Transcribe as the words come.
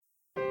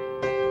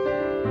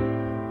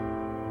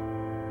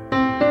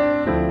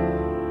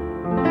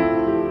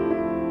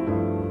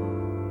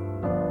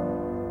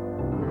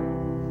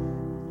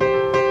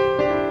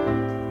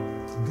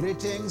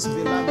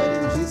Greetings,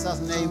 beloved, in Jesus'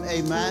 name,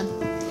 amen.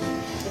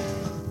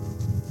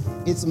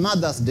 It's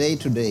Mother's Day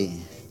today.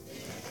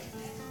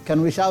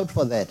 Can we shout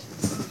for that?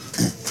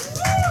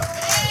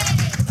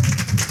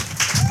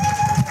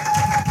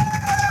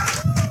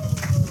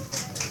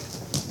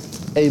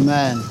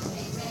 Amen.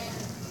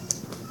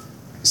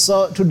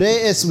 So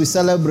today, as we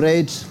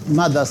celebrate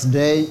Mother's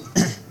Day,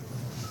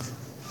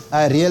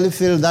 I really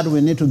feel that we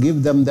need to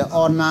give them the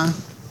honor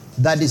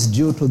that is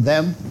due to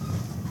them.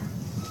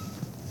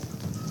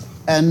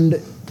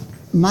 And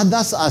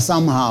mothers are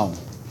somehow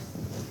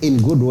in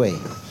good way.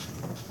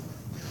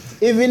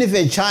 Even if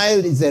a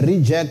child is a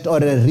reject or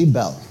a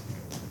rebel,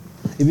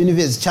 even if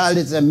a child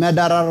is a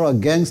murderer or a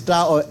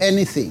gangster or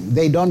anything,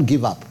 they don't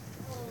give up.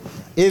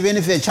 Even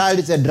if a child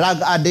is a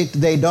drug addict,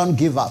 they don't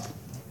give up.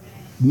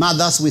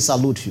 Mothers, we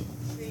salute you.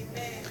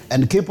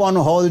 And keep on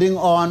holding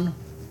on.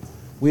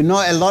 We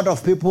know a lot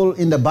of people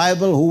in the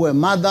Bible who were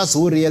mothers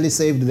who really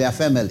saved their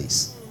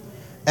families.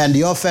 And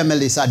your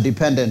families are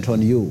dependent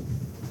on you.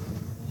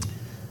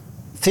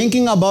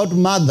 Thinking about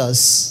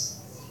mothers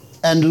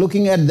and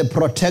looking at the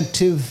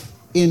protective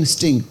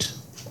instinct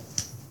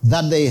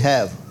that they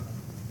have,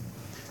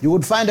 you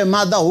would find a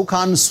mother who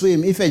can't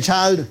swim. If a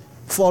child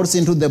falls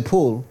into the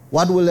pool,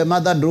 what will a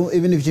mother do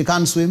even if she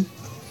can't swim?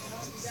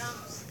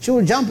 She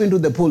will jump into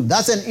the pool.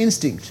 That's an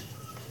instinct.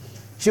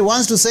 She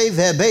wants to save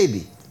her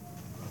baby.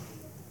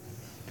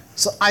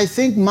 So I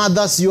think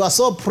mothers, you are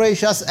so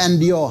precious,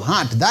 and your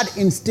heart, that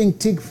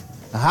instinctive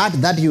heart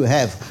that you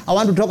have, I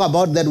want to talk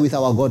about that with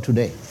our God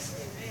today.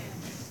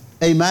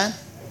 Amen.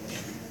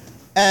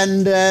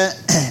 And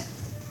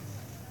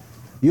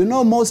you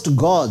know, most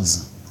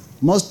gods,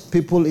 most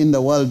people in the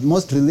world,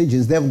 most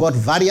religions, they've got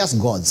various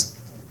gods.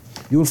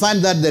 You will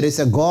find that there is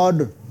a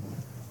God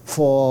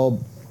for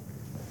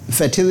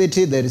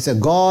fertility, there is a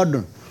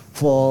God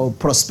for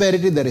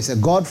prosperity, there is a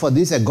God for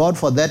this, a God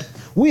for that.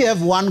 We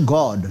have one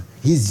God.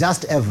 He's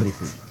just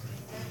everything.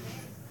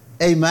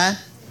 Amen.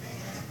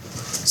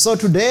 So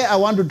today I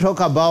want to talk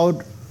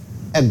about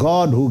a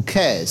God who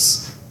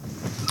cares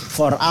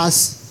for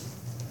us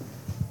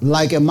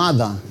like a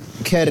mother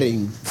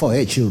caring for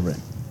her children.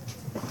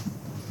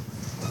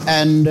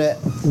 And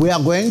we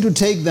are going to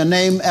take the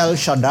name El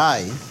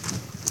Shaddai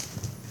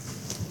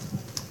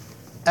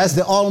as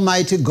the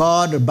Almighty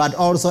God, but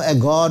also a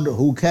God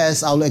who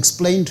cares. I'll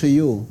explain to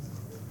you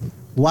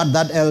what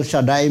that El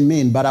Shaddai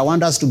means, but I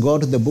want us to go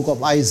to the book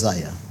of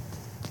Isaiah,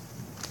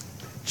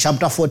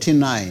 chapter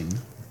 49,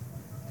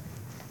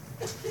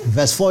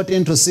 verse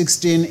 14 to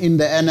 16 in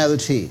the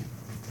NLT.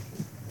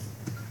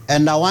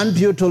 And I want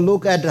you to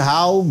look at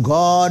how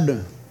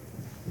God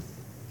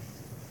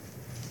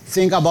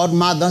thinks about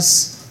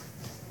mothers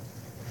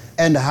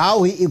and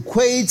how he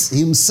equates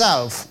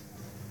himself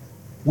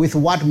with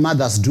what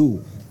mothers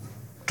do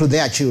to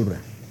their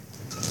children.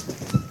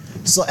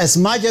 So as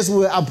much as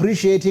we're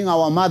appreciating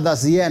our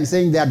mothers here and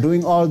saying they are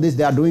doing all this,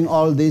 they are doing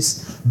all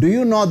this, do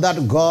you know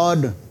that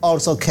God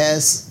also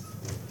cares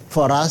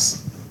for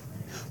us?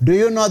 Do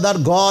you know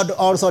that God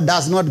also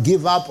does not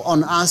give up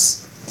on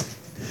us?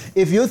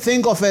 If you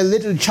think of a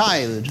little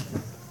child,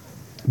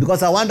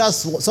 because I want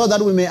us, so that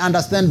we may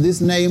understand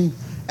this name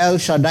El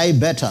Shaddai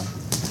better,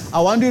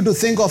 I want you to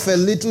think of a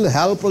little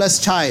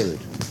helpless child.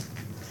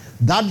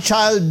 That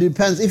child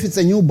depends, if it's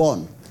a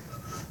newborn,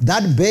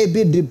 that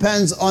baby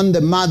depends on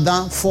the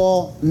mother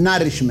for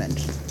nourishment.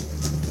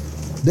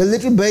 The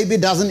little baby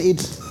doesn't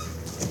eat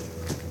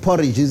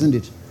porridge, isn't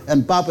it?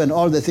 And pap and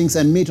all the things,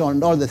 and meat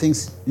and all the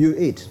things you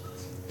eat.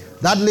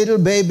 That little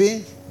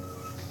baby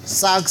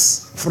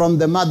sucks from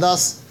the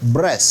mother's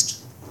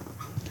breast.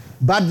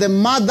 But the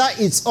mother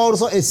is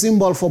also a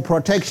symbol for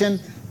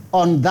protection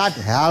on that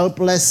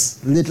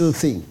helpless little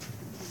thing.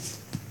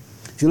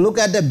 If you look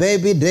at the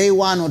baby, day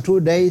 1 or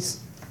 2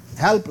 days,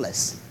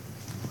 helpless.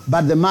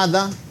 But the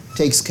mother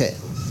takes care.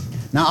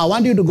 Now I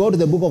want you to go to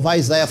the book of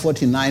Isaiah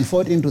 49,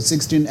 14 to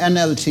 16,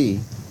 NLT.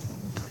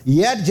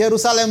 Yet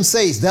Jerusalem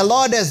says, the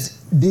Lord has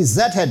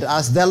deserted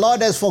us, the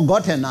Lord has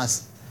forgotten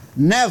us.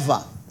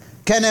 Never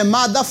can a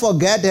mother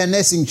forget her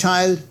nursing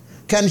child.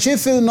 Can she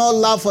feel no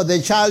love for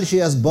the child she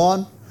has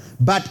born?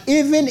 But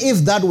even if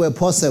that were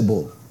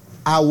possible,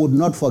 I would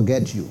not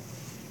forget you.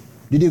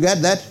 Did you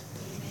get that?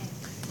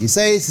 He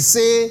says,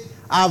 see,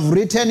 I've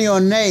written your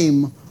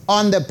name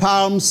on the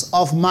palms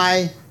of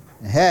my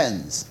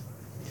hands.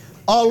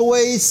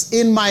 Always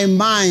in my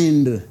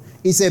mind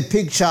is a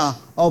picture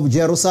of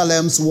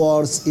Jerusalem's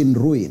walls in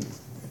ruin.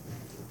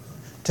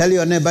 Tell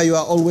your neighbor, you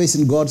are always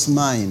in God's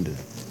mind.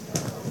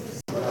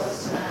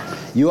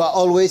 You are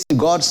always in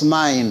God's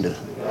mind.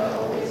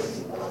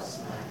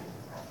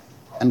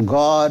 And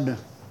God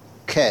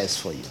cares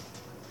for you.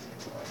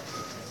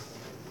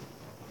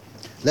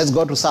 Let's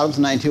go to Psalms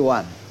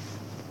 91.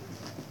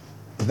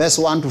 Verse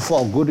 1 to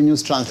 4, Good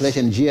News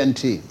Translation,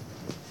 GNT.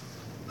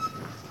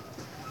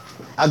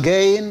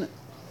 Again,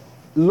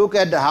 look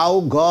at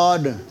how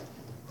God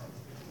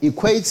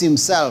equates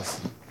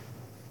himself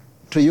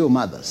to you,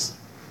 mothers,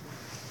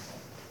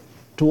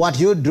 to what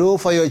you do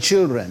for your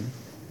children.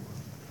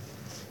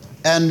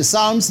 And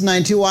Psalms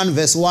 91,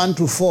 verse 1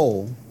 to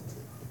 4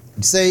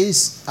 It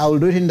says, I will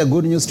do it in the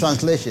Good News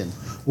Translation,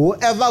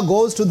 whoever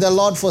goes to the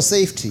Lord for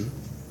safety,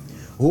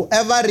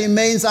 whoever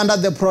remains under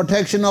the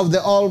protection of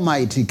the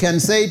Almighty can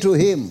say to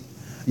him,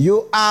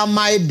 you are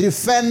my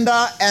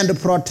defender and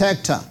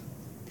protector.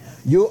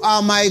 You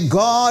are my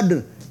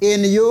God,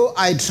 in you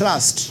I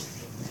trust.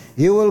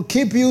 He will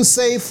keep you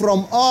safe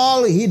from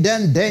all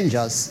hidden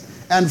dangers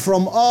and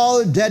from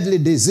all deadly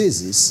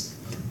diseases.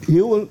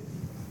 He will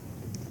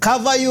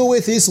cover you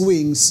with his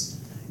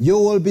wings. You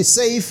will be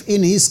safe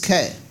in his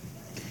care.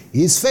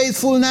 His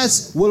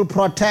faithfulness will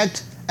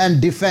protect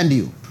and defend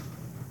you.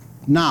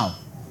 Now,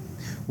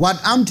 what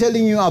I'm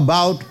telling you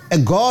about a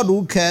God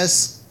who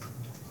cares,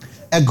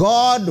 a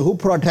God who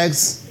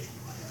protects,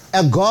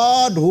 a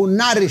God who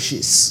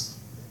nourishes,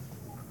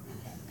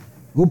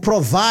 who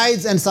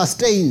provides and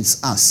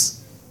sustains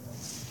us.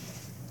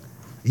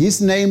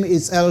 His name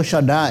is El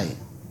Shaddai.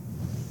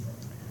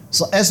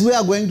 So as we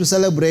are going to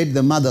celebrate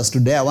the mothers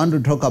today, I want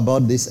to talk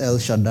about this El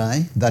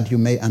Shaddai that you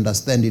may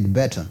understand it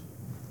better.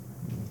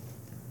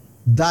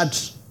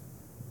 That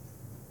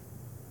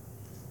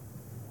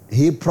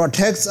he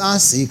protects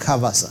us, he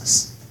covers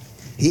us.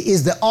 He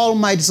is the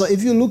Almighty. So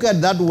if you look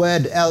at that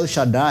word El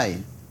Shaddai,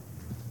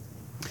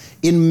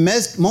 in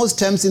most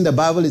terms in the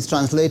Bible it's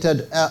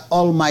translated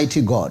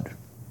Almighty God.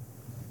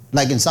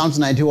 Like in Psalms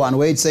 91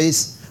 where it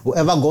says,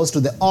 whoever goes to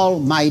the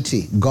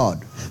Almighty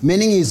God,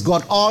 meaning he's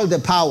got all the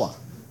power.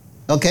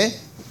 Okay?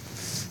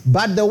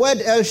 But the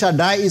word El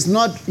Shaddai is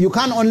not, you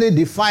can't only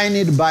define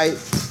it by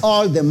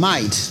all the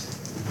might.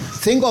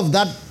 Think of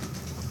that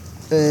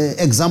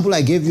example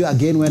I gave you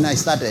again when I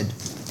started.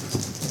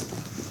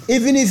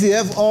 Even if you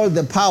have all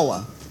the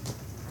power,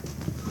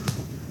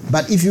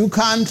 but if you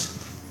can't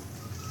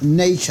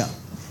nature,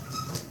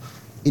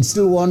 it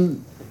still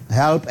won't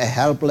help a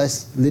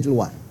helpless little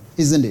one,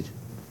 isn't it?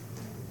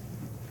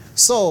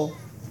 So,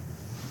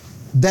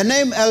 the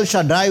name El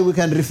Shaddai, we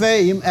can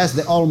refer him as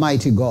the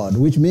Almighty God,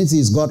 which means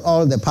he's got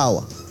all the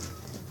power.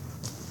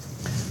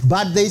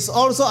 But there's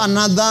also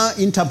another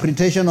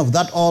interpretation of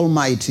that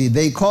Almighty.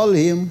 They call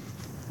him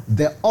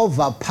the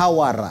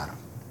Overpowerer.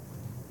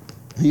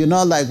 You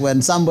know, like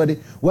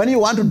when you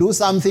want to do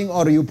something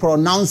or you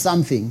pronounce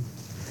something,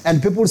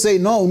 and people say,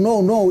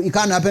 no, it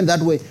can't happen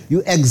that way.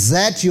 You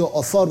exert your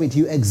authority,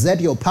 you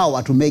exert your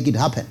power to make it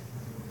happen.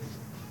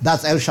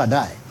 That's El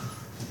Shaddai.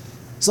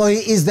 So he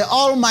is the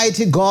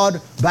Almighty God,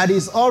 but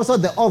he's also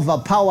the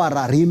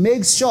Overpowerer. He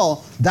makes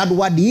sure that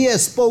what he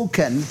has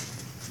spoken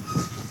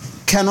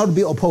cannot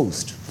be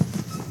opposed.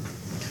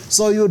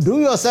 So you do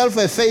yourself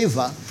a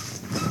favor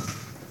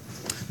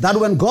that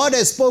when God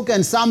has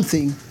spoken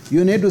something,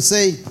 you need to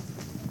say,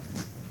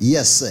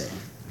 yes, sir.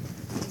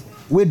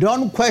 We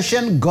don't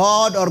question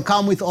God or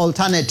come with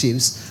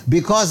alternatives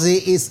because he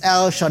is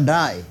El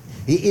Shaddai.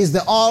 He is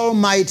the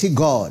Almighty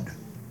God.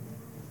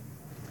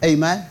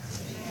 Amen?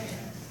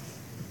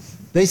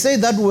 They say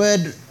that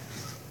word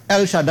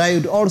El Shaddai,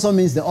 it also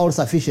means the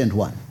all-sufficient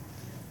one.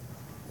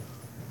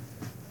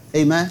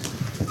 Amen?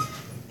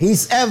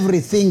 He's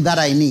everything that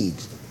I need.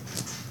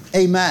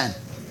 Amen?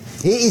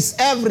 He is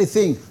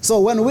everything. So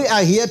when we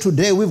are here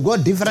today, we've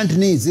got different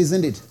needs,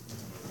 isn't it?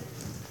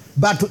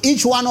 But to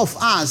each one of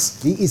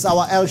us, he is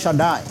our El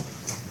Shaddai.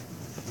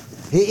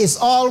 He is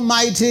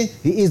almighty.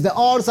 He is the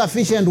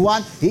all-sufficient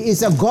one. He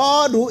is a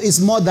God who is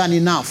more than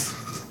enough.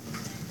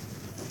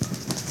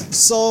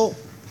 So,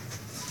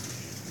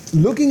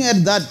 looking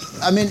at that,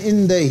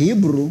 in the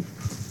Hebrew,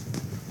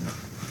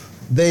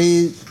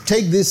 they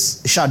take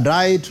this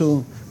Shaddai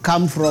to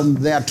come from,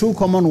 there are two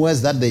common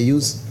words that they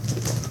use.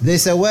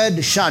 There's a word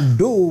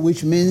Shaddu,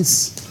 which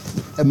means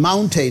a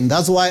mountain.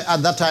 That's why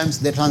at that times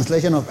the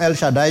translation of El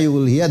Shaddai, you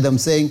will hear them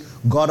saying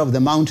God of the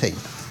mountain.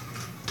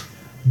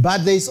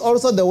 But there's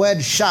also the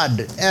word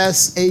Shad,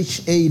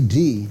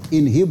 S-H-A-D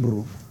in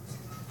Hebrew,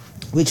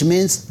 which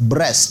means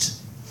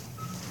breast.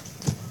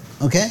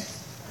 Okay?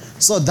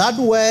 So that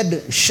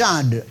word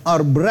Shad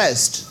or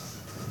breast,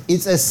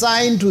 it's a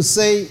sign to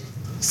say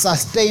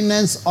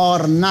sustenance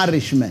or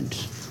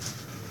nourishment,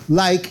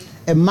 like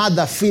a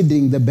mother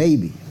feeding the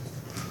baby.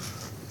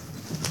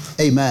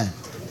 Amen.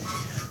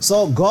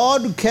 So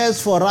God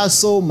cares for us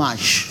so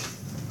much.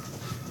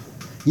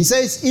 He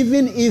says,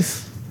 even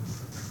if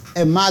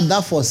a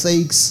mother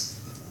forsakes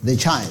the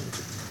child,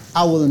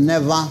 I will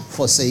never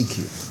forsake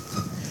you.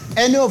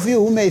 Any of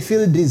you who may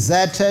feel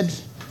deserted,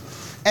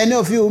 any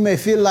of you who may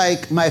feel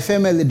like my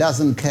family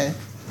doesn't care,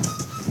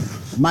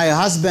 my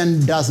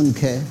husband doesn't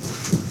care,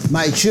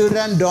 my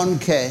children don't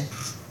care,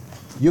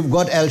 you've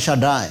got El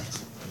Shaddai.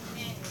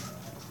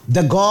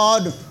 The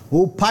God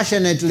who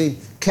passionately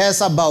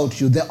cares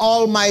about you, the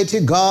Almighty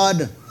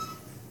God,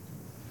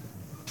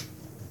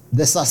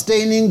 the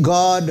sustaining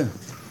God,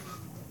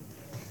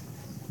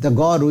 the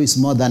God who is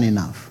more than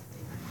enough.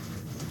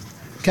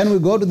 Can we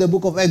go to the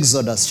book of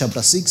Exodus,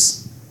 chapter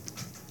 6,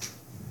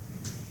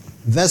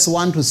 verse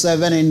 1 to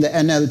 7 in the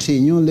NLT,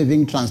 New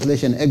Living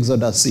Translation,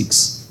 Exodus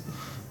 6.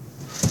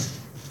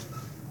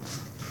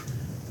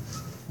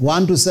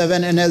 1 to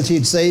 7 NLT,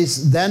 it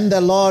says, Then the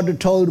Lord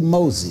told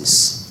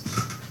Moses,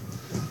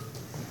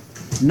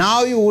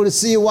 Now you will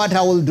see what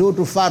I will do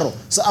to Pharaoh.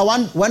 So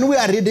when we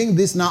are reading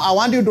this now, I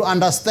want you to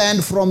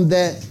understand from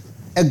the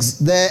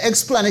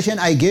explanation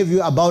I gave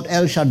you about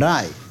El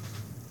Shaddai,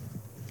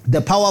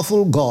 the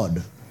powerful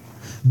God,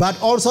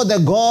 but also the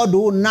God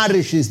who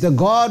nourishes, the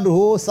God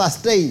who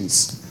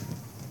sustains.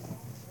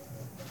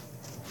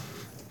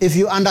 If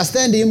you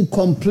understand him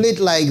complete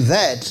like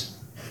that,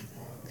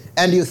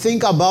 and you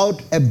think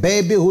about a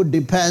baby who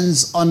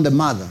depends on the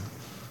mother,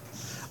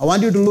 I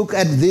want you to look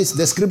at this,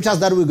 the scriptures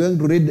that we're going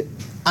to read,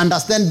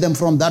 understand them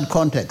from that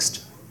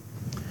context.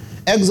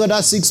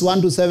 Exodus 6,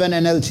 1-7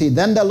 NLT.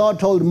 Then the Lord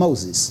told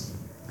Moses,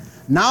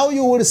 now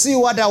you will see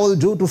what I will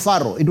do to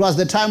Pharaoh. It was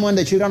the time when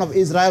the children of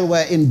Israel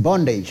were in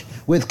bondage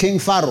with King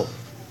Pharaoh.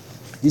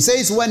 He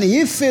says, when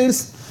he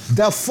feels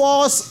the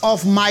force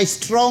of my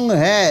strong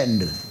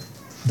hand,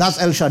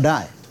 that's El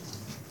Shaddai.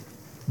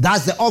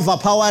 That's the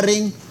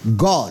overpowering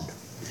God.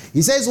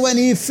 He says, when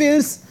he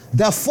feels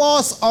the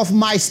force of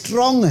my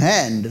strong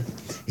hand,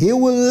 he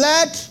will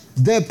let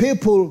the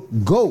people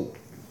go.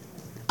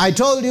 I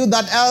told you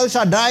that El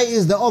Shaddai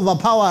is the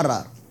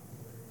overpowerer.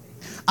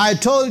 I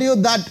told you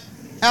that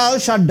El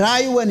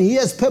Shaddai, when he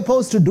has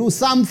purpose to do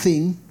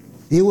something,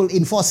 he will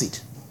enforce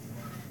it.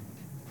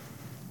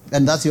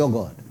 And that's your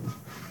God.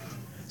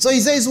 So he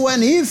says,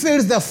 when he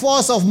feels the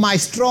force of my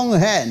strong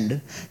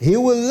hand, he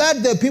will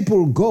let the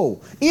people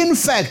go. In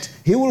fact,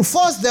 he will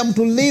force them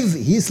to leave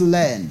his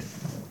land.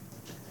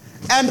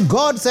 And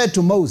God said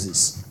to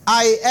Moses,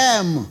 I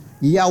am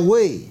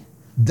Yahweh,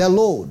 the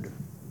Lord.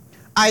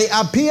 I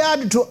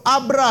appeared to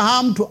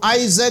Abraham, to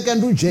Isaac,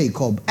 and to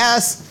Jacob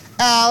as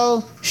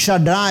El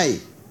Shaddai,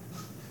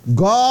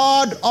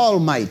 God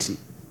Almighty.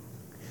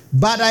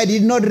 But I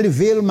did not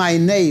reveal my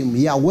name,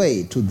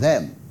 Yahweh, to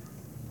them.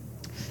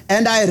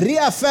 And I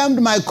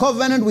reaffirmed my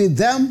covenant with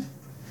them.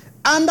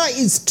 Under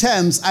its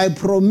terms, I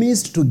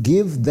promised to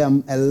give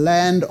them a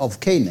land of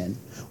Canaan,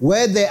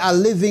 where they are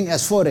living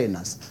as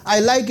foreigners. I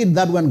like it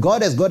that when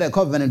God has got a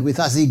covenant with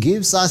us, he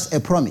gives us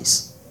a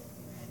promise.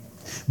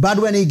 But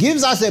when he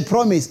gives us a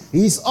promise,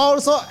 he's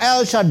also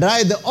El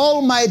Shaddai, the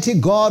Almighty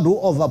God who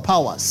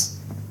overpowers.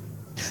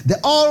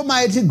 The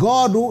Almighty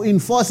God who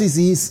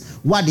enforces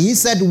what he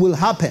said will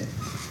happen.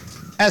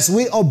 As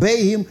we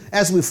obey him,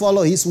 as we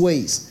follow his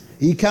ways,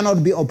 he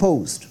cannot be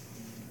opposed.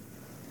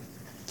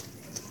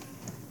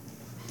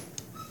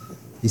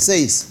 He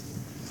says,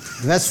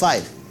 verse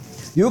 5,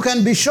 you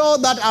can be sure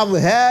that I've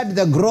heard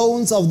the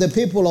groans of the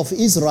people of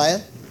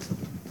Israel,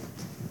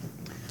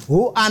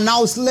 who are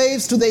now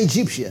slaves to the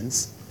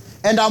Egyptians,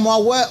 and I'm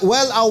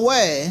well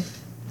aware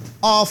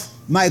of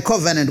my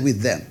covenant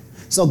with them.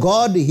 So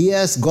God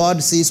hears,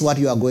 God sees what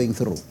you are going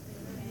through.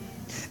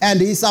 And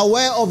he's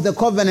aware of the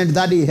covenant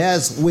that he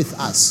has with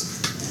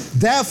us.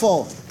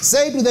 Therefore,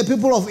 say to the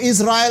people of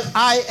Israel,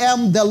 I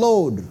am the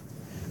Lord.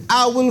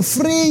 I will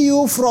free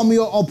you from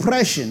your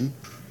oppression,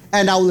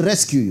 and I will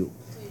rescue you.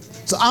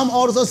 So I'm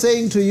also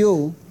saying to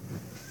you,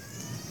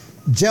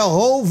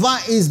 Jehovah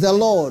is the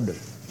Lord.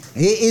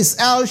 He is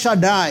El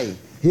Shaddai.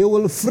 He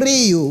will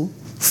free you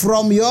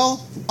from your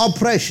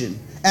oppression,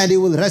 and he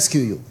will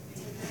rescue you.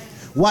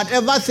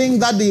 Whatever thing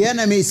that the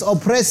enemy is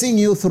oppressing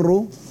you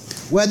through,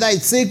 whether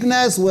it's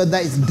sickness, whether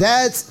it's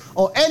death,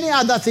 or any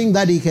other thing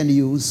that he can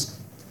use,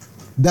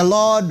 the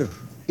Lord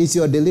is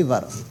your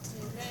deliverer.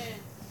 Amen.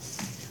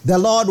 The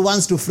Lord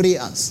wants to free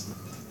us.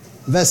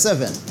 Verse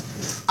 7,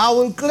 I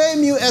will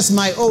claim you as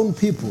my own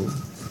people,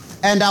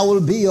 and I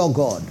will be your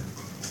God.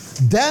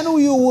 Then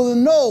you will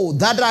know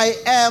that I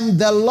am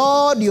the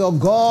Lord your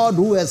God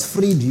who has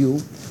freed you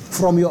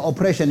from your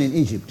oppression in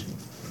Egypt.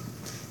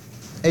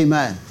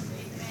 Amen. Amen.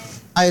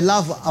 I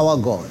love our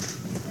God.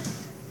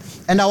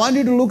 And I want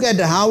you to look at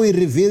how he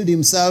revealed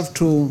himself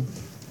to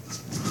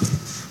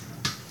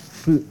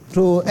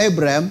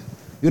Abraham.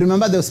 You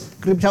remember the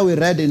scripture we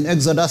read in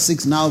Exodus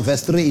 6 now,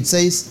 verse 3. It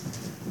says,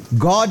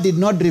 God did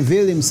not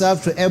reveal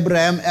himself to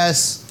Abraham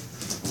as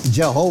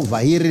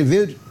Jehovah. He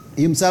revealed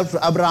himself to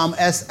Abraham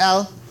as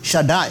El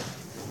Shaddai,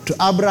 to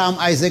Abraham,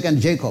 Isaac, and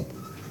Jacob.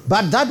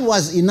 But that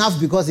was enough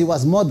because he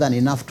was more than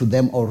enough to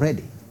them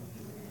already.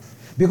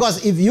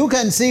 Because if you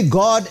can see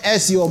God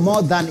as your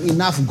more than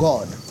enough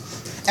God,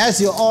 as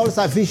your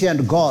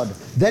all-sufficient God,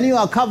 then you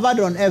are covered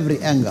on every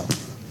angle.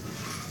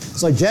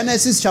 So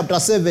Genesis chapter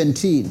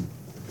 17,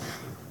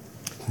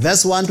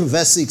 verse 1 to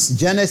verse 6.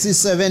 Genesis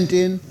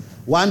 17,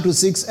 1 to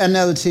 6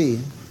 NLT.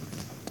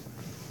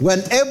 When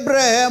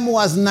Abraham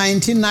was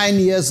 99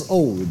 years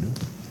old,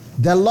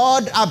 the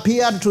Lord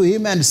appeared to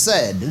him and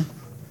said,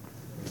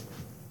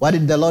 what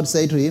did the Lord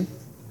say to him?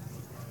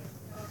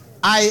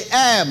 I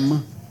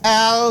am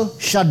El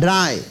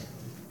Shaddai,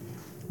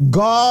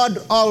 God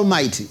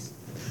Almighty.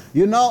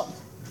 You know,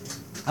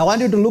 I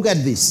want you to look at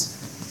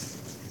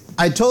this.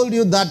 I told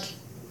you that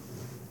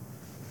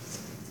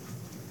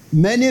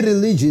many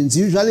religions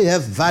usually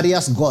have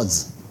various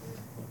gods.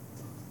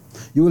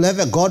 You will have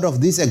a god of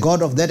this, a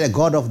god of that, a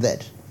god of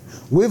that.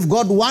 We've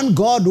got one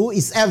God who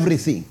is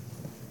everything.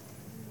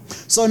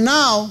 So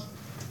now,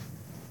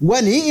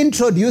 when he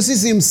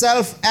introduces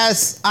himself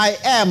as I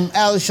am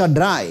El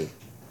Shaddai,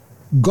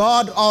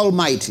 God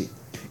Almighty,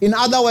 In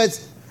other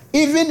words,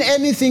 even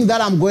anything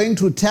that I'm going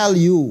to tell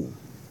you,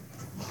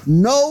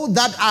 know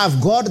that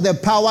I've got the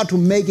power to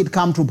make it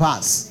come to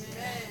pass.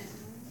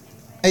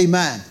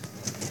 Amen.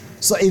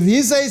 So if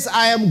he says,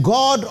 I am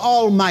God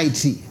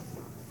Almighty,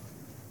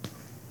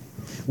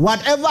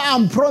 whatever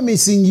I'm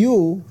promising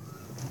you,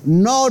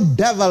 no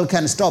devil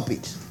can stop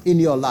it in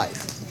your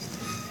life.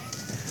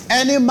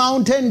 Any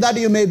mountain that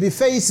you may be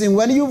facing,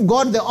 when you've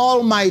got the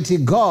Almighty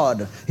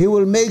God, he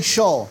will make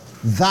sure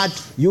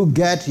that you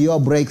get your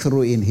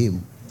breakthrough in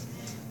him.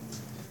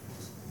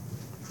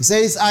 He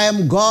says, I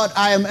am God,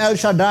 I am El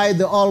Shaddai,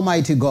 the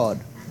Almighty God.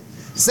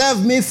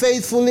 Serve me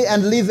faithfully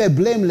and live a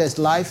blameless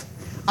life.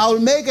 I will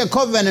make a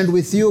covenant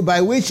with you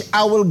by which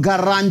I will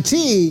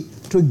guarantee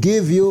to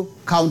give you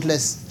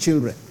countless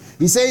children.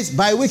 He says,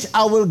 by which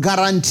I will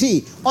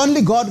guarantee.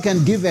 Only God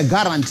can give a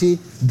guarantee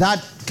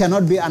that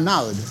cannot be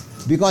annulled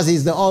because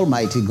he's the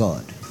Almighty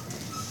God.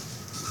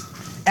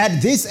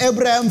 At this,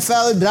 Abraham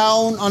fell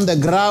down on the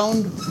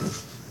ground.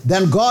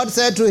 Then God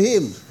said to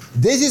him,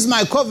 this is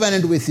my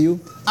covenant with you.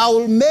 I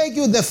will make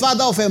you the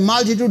father of a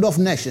multitude of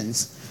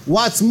nations.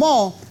 What's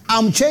more,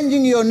 I'm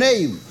changing your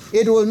name.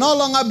 It will no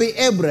longer be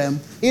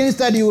Abram.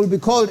 Instead, you will be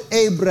called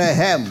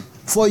Abraham,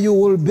 for you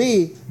will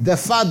be the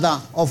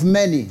father of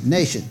many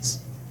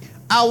nations.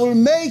 I will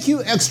make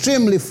you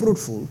extremely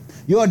fruitful.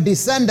 Your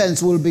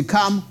descendants will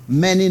become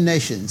many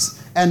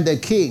nations, and the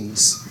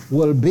kings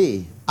will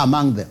be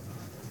among them.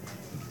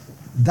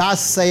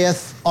 Thus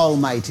saith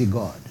Almighty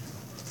God.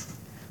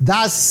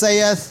 Thus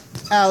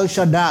saith El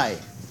Shaddai,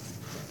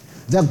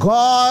 the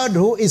God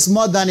who is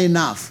more than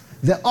enough,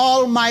 the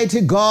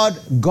Almighty God,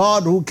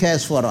 God who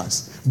cares for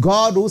us,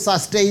 God who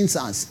sustains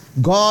us,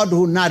 God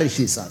who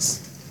nourishes us.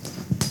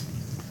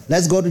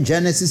 Let's go to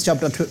Genesis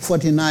chapter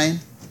 49,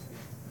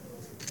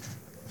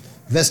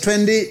 verse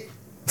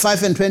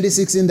 25 and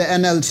 26 in the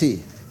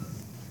NLT.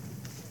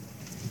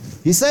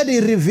 He said he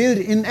revealed,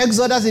 in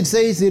Exodus it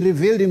says he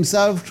revealed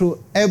himself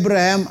to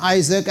Abraham,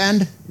 Isaac,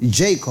 and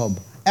Jacob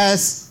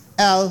as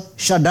El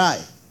Shaddai.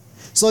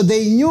 So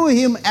they knew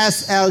him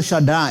as El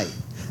Shaddai.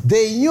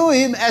 They knew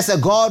him as a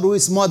God who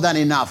is more than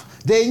enough.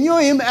 They knew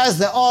him as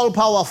the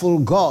all-powerful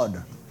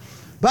God.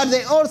 But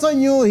they also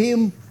knew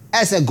him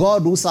as a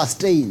God who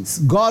sustains,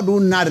 God who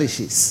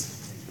nourishes.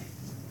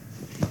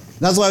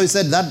 That's why we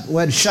said that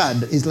word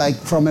shad is like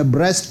from a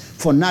breast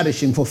for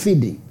nourishing, for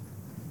feeding.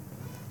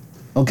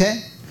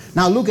 Okay?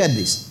 Now look at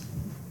this.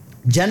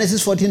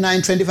 Genesis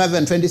 49, 25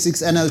 and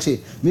 26 NLT.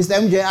 Mr.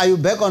 MJ, are you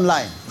back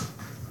online?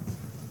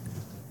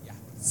 Yeah.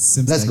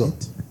 Let's go.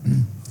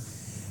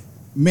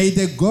 May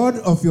the God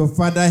of your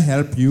father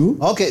help you.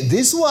 Okay,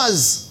 this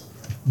was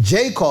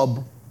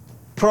Jacob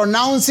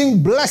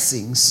pronouncing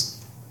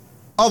blessings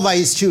over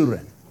his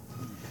children.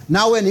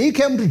 Now when he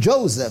came to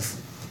Joseph,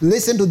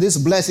 listen to this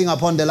blessing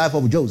upon the life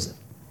of Joseph.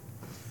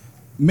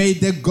 May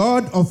the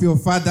God of your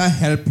father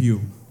help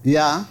you.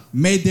 Yeah.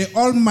 May the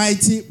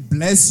Almighty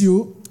bless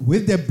you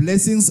with the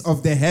blessings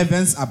of the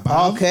heavens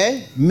above.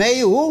 Okay.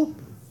 May who?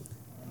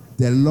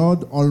 The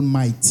Lord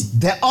Almighty.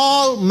 The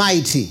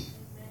Almighty.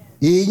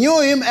 He knew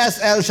him as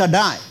El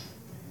Shaddai.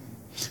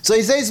 So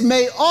he says,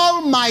 may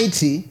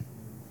Almighty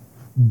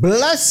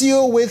bless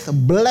you with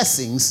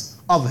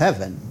blessings of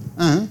heaven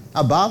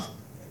above.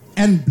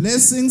 And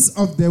blessings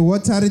of the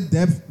watery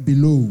depth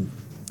below.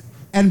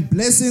 And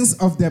blessings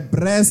of the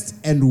breast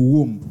and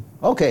womb.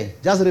 Okay,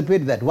 just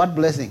repeat that. What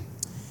blessing?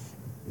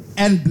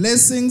 And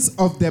blessings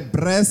of the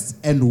breast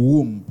and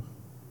womb.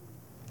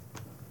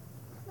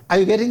 Are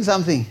you getting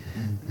something?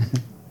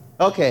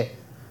 Okay.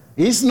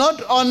 He's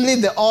not only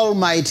the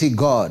Almighty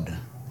God,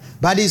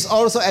 but he's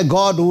also a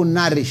God who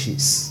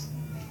nourishes.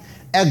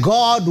 A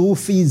God who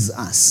feeds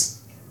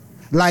us.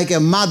 Like a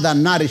mother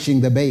nourishing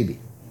the baby.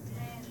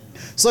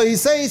 So he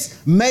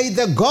says, may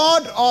the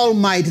God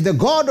Almighty, the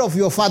God of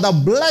your father,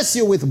 bless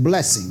you with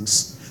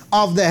blessings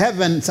of the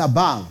heavens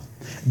above,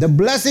 the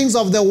blessings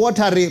of the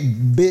watery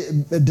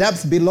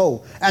depth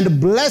below, and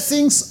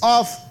blessings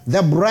of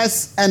the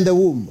breast and the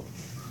womb.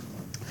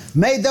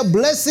 May the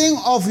blessing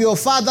of your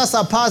father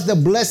surpass the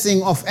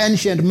blessing of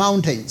ancient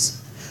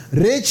mountains,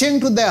 reaching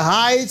to the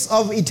heights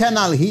of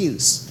eternal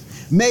hills.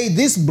 May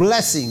these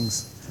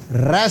blessings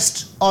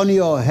rest on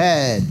your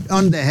head,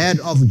 on the head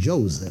of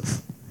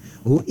Joseph,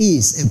 who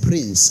is a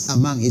prince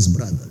among his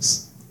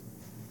brothers.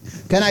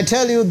 Can I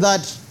tell you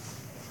that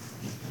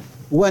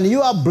when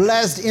you are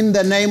blessed in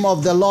the name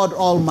of the Lord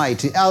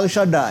Almighty, El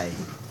Shaddai,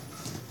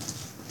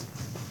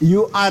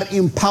 you are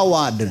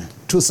empowered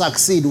to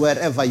succeed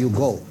wherever you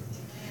go.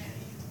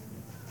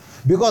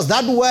 Because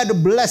that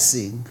word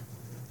blessing,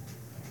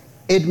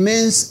 it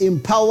means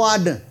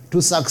empowered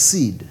to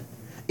succeed,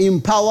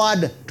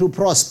 empowered to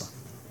prosper.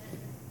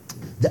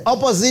 The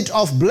opposite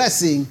of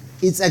blessing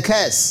is a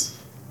curse.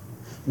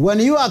 When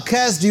you are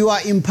cursed, you are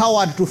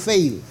empowered to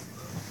fail.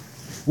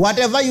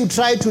 Whatever you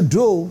try to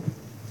do,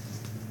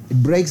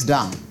 it breaks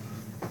down.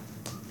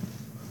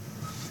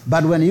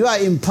 But when you are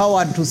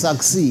empowered to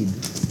succeed,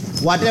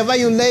 whatever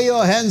you lay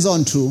your hands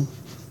onto,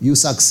 you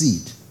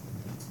succeed.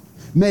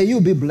 May you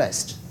be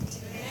blessed.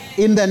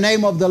 In the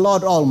name of the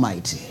Lord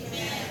Almighty.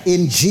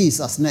 In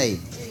Jesus'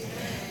 name.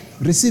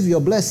 Receive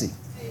your blessing.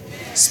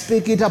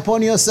 Speak it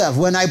upon yourself.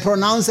 When I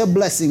pronounce a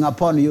blessing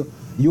upon you,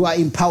 you are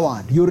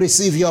empowered. You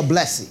receive your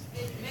blessing.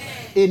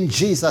 In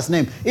Jesus'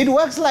 name. It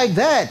works like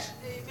that.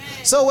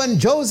 So when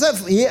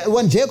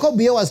Jacob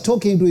here was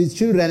talking to his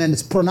children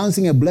and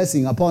pronouncing a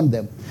blessing upon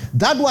them,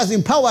 that was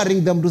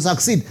empowering them to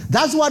succeed.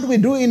 That's what we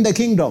do in the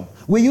kingdom.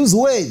 We use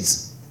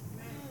words.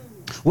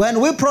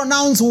 When we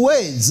pronounce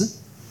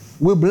words,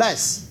 we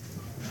bless.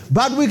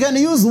 But we can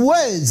use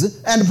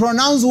words and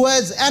pronounce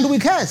words and we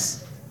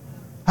curse.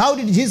 How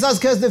did Jesus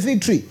curse the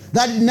fig tree?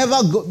 That it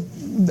never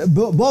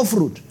bore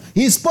fruit.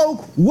 He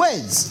spoke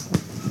words.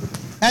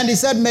 And he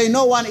said, may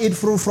no one eat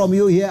fruit from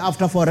you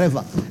hereafter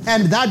forever.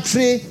 And that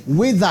tree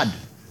withered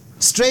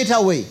straight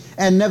away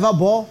and never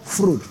bore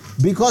fruit.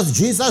 Because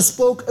Jesus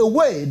spoke a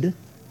word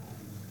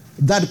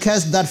that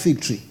cursed that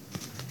fig tree.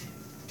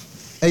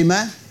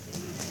 Amen?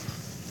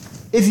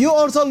 If you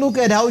also look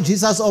at how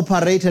Jesus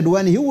operated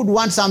when he would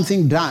want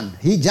something done,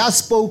 he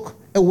just spoke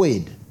a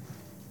word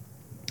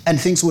and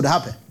things would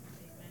happen.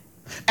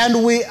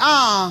 And we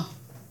are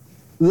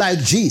like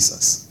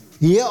Jesus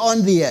here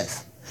on the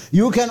earth.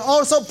 You can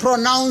also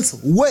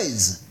pronounce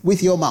words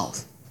with your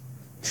mouth.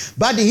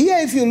 But here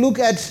if you look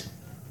at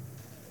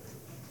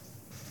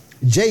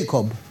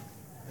Jacob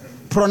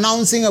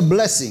pronouncing a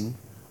blessing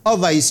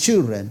over his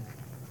children,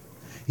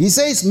 he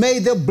says, may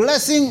the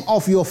blessing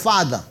of your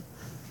father.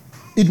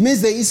 It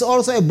means there is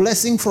also a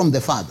blessing from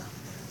the father.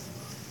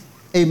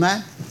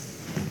 Amen?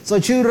 So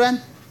children,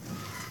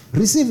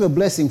 receive a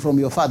blessing from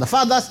your father.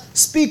 Fathers,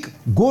 speak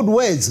good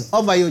words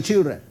over your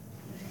children.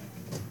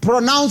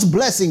 Pronounce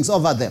blessings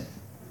over them.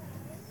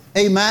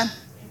 Amen?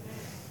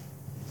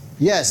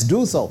 Yes,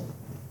 do so.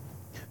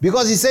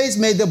 Because he says,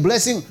 may the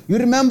blessing... You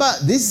remember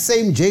this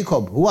same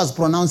Jacob who was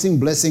pronouncing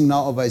blessing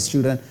now over his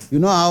children. You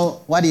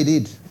know what he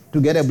did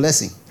to get a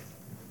blessing?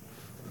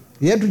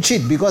 He had to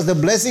cheat because the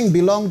blessing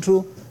belonged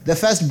to the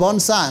firstborn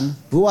son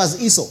who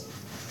was Esau.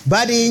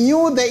 But he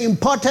knew the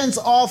importance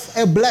of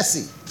a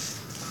blessing.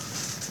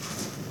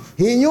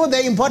 He knew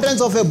the importance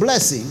of a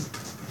blessing.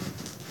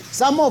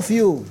 Some of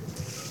you,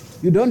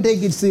 you don't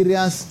take it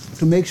serious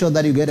to make sure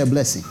that you get a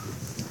blessing.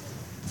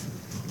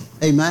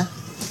 Amen?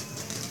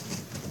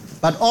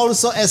 But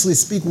also as we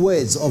speak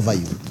words over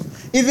you.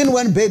 Even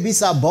when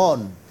babies are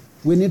born,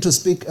 we need to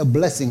speak a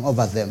blessing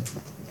over them.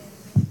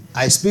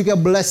 I speak a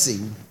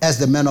blessing as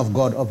the man of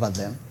God over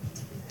them.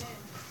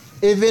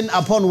 Even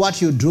upon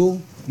what you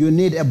do, you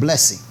need a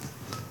blessing.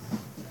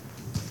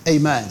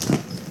 Amen.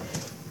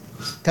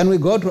 Can we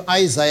go to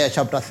Isaiah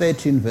chapter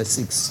 13, verse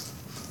 6?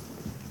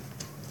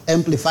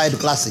 Amplified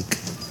Classic.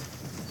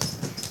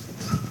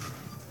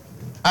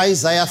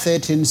 Isaiah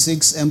 13,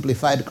 6,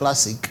 Amplified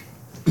Classic.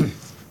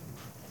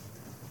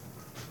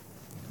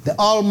 The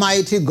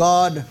Almighty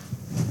God,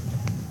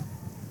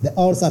 the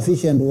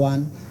all-sufficient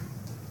one.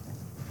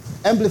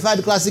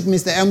 Amplified Classic,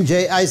 Mr.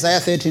 MJ, Isaiah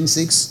 13,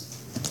 6.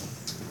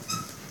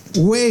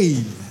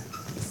 Wail,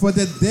 for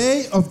the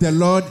day of the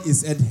Lord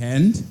is at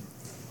hand,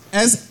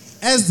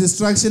 as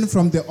destruction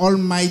from the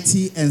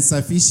Almighty and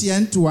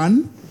Sufficient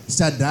One,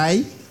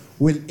 Shaddai,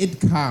 will it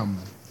come.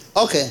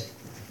 Okay.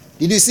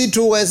 Did you see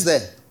two words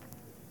there?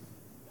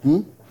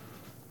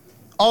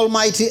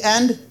 Almighty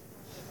and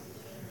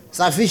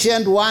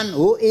Sufficient One,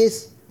 who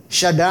is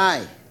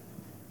Shaddai.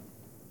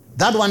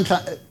 That one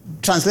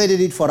translated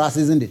it for us,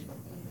 isn't it?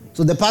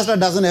 So the pastor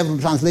doesn't have to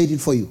translate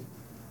it for you.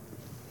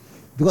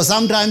 Because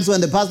sometimes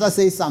when the pastor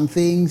says some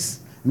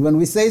things, and when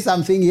we say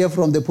something here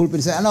from the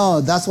pulpit, say,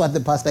 no, that's what the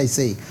pastor is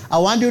saying. I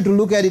want you to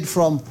look at it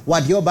from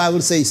what your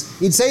Bible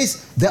says. It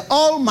says, the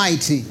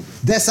Almighty,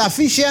 the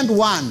Sufficient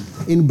One,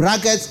 in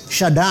brackets,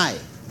 Shaddai.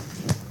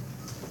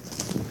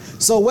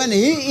 So when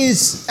he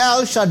is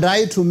El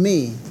Shaddai to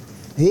me,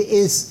 he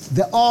is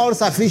the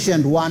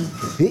all-sufficient one.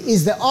 He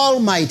is the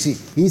Almighty.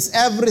 He is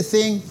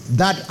everything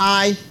that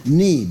I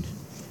need.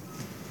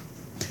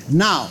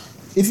 Now,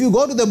 if you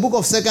go to the book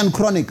of 2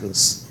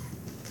 Chronicles,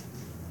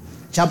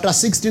 chapter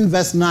 16,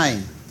 verse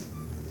 9,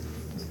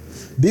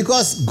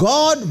 because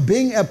God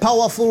being a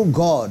powerful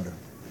God,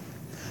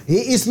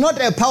 he is not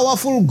a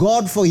powerful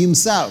God for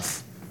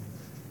himself.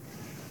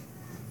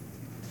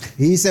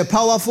 He is a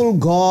powerful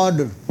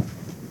God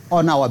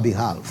on our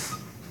behalf.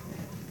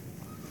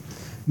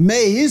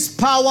 May his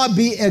power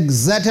be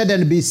exerted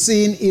and be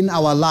seen in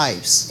our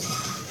lives.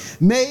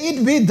 May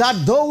it be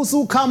that those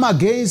who come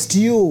against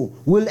you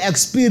will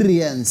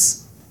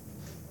experience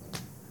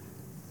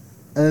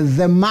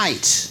the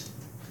might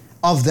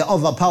of the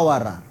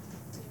overpowerer.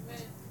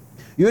 Amen.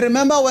 You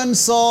remember when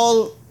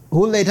Saul,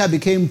 who later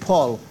became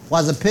Paul,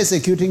 was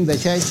persecuting the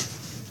church?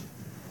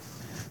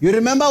 You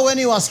remember when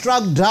he was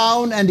struck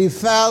down and he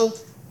fell,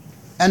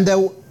 and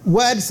the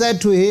word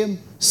said to him,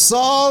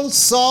 Saul,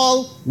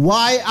 Saul,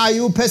 why are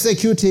you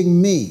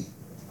persecuting me?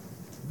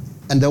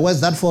 And the words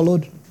that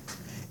followed,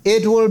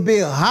 it will be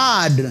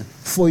hard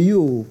for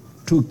you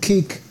to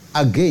kick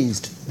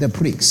against the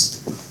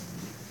pricks.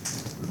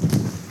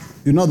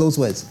 You know those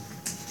words?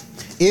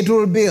 It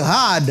will be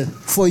hard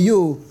for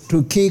you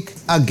to kick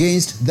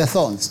against the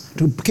thorns,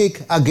 to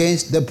kick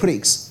against the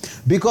pricks.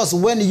 Because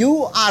when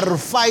you are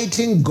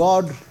fighting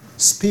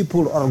God's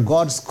people or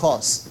God's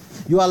cause,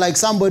 you are like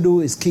somebody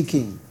who is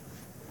kicking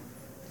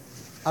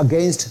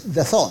against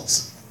the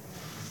thorns.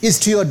 It's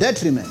to your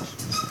detriment.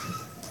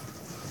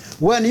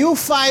 When you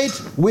fight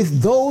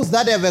with those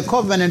that have a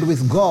covenant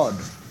with God,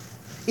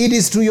 it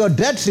is to your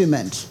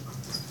detriment,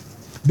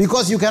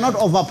 because you cannot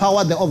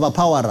overpower the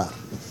overpowerer.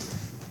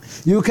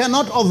 You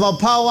cannot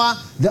overpower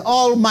the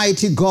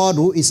Almighty God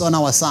who is on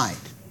our side.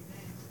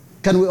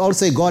 Can we all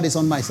say, God is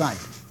on my side?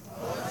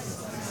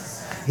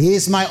 He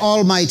is my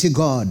Almighty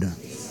God.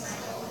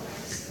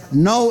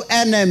 No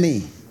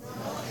enemy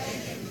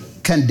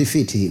can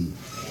defeat him.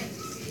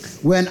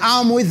 When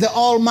I'm with the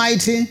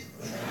Almighty,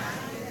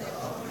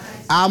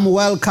 I'm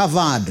well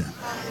covered.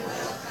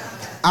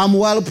 I'm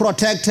well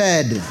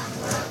protected.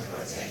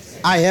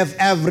 I have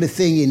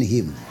everything in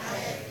him.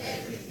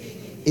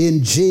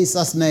 In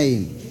Jesus'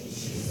 name.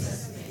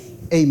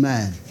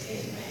 Amen.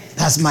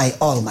 That's my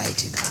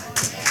Almighty God.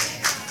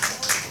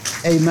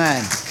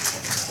 Amen.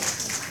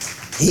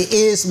 He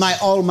is my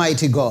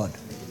Almighty God.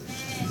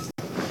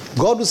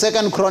 Go to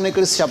 2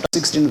 Chronicles chapter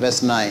 16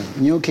 verse 9,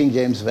 New King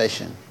James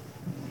Version.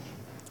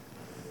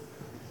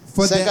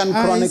 2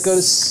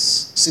 Chronicles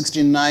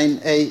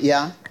 16:9a,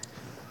 yeah.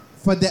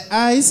 For the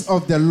eyes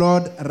of the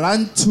Lord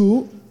run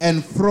to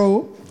and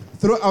fro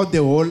throughout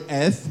the whole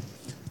earth,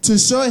 to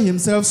show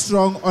himself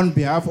strong on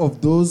behalf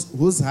of those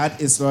whose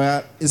heart is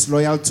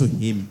loyal to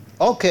him.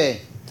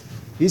 Okay.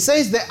 He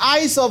says the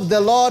eyes of the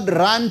Lord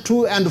run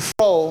to and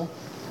fro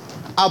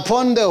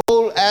upon the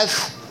whole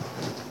earth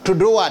to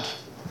do what?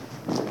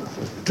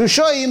 To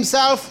show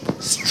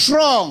himself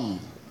strong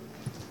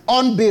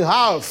on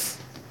behalf.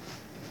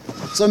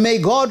 So may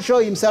God show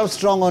himself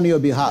strong on your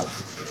behalf.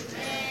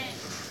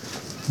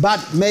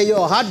 But may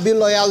your heart be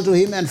loyal to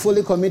him and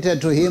fully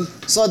committed to him,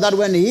 so that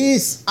when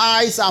his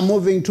eyes are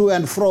moving to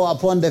and fro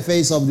upon the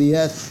face of the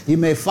earth, he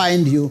may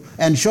find you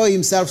and show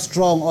himself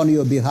strong on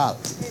your behalf.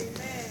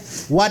 Amen.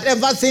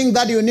 Whatever thing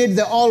that you need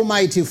the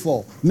Almighty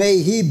for, may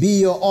he be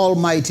your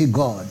Almighty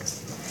God.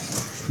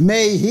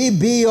 May he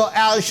be your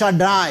El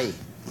Shaddai.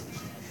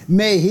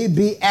 May he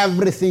be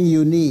everything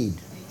you need.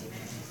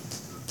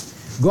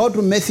 Go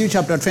to Matthew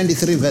chapter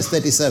 23 verse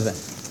 37.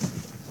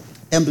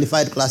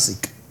 Amplified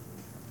Classic.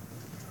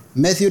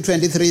 Matthew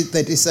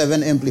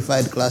 23:37,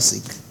 Amplified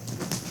Classic.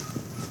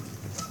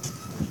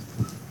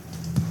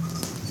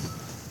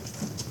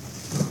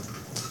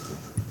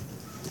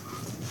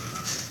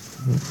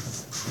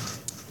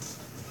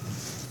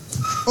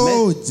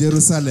 Oh,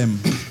 Jerusalem,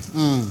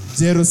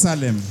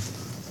 Jerusalem,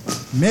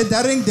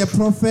 murdering the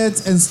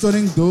prophets and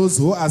stoning those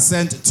who are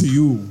sent to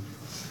you.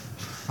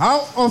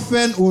 How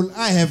often will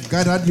I have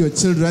gathered your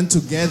children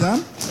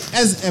together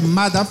as a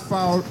mother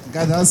fowl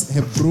gathers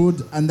her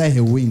brood under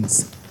her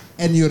wings,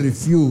 and you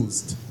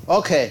refused.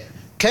 Okay.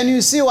 Can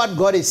you see what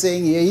God is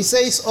saying here? He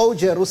says, "Oh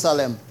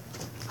Jerusalem,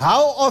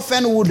 how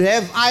often would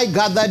have I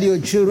gathered your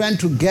children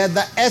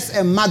together as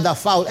a mother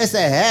fowl, as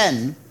a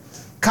hen,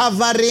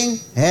 covering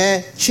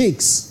her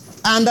chicks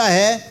under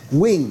her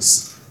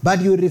wings,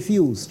 but you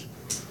refused."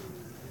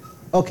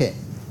 Okay.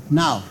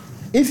 Now,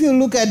 if you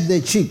look at the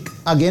chick,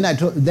 again,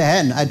 the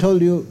hen, I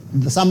told you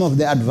some of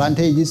the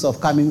advantages of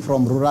coming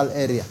from rural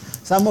area.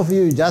 Some of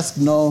you just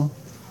know,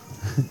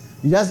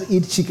 you just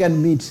eat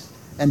chicken meat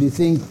and you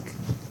think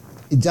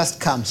it just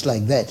comes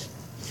like that.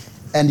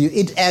 And you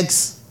eat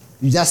eggs,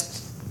 they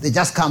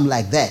just come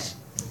like that.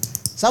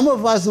 Some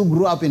of us who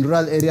grew up in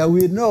rural area,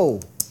 we know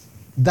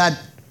that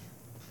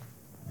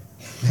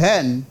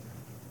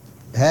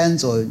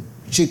hens or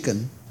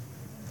chicken,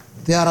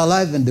 they are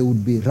alive and they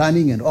would be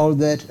running and all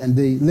that, and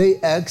they lay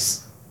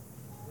eggs.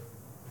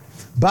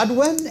 But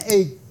when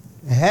a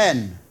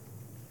hen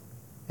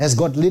has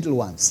got little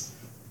ones,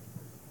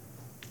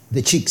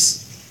 the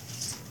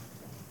chicks.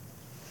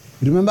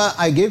 Remember,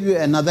 I gave you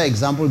another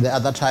example the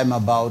other time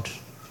about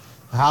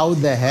how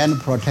the hen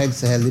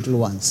protects her little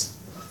ones.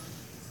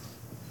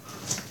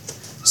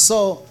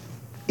 So,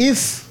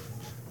 if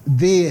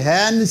the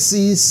hen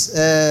sees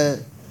a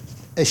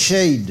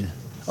shade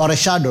or a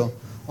shadow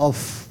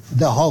of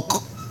the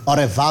hawk or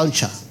a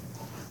vulture,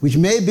 which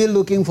may be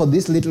looking for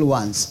these little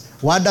ones,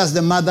 what does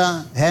the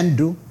mother hen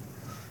do?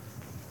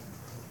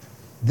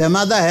 The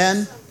mother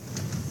hen,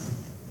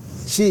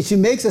 she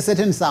makes a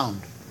certain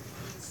sound.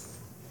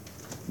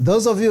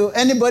 Those of you,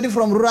 anybody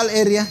from rural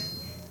area?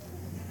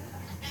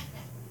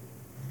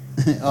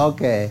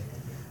 Okay.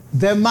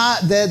 The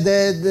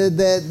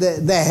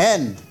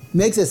hen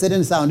makes a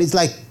certain sound. It's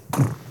like,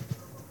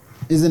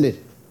 isn't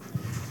it?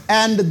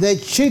 And the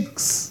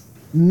chicks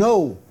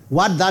know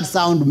what that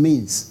sound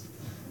means.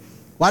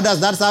 What does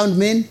that sound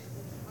mean?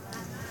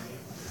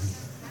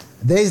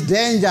 There is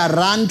danger,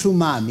 run to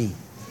mommy.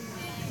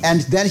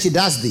 And then she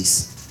does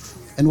this.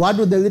 And what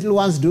do the little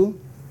ones do?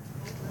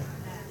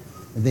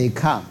 They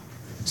come.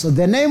 So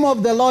the name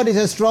of the Lord is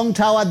a strong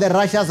tower, the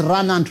righteous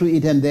run unto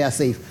it and they are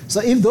safe.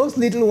 So if those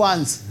little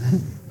ones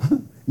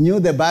knew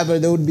the Bible,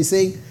 they would be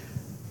saying,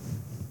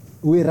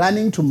 we're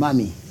running to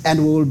mommy. and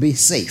we will be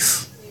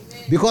safe.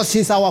 Amen. Because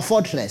she's our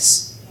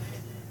fortress.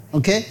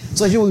 Okay?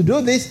 So she will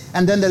do this,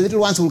 and then the little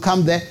ones will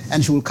come there,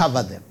 and she will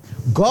cover them.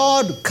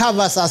 God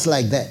covers us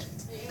like that.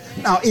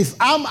 Amen. Now, if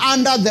I'm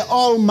under the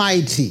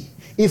Almighty,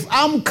 if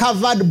I'm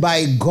covered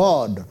by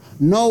God,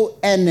 no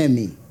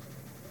enemy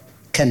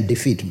can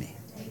defeat me.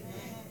 Amen.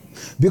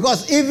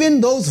 Because even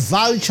those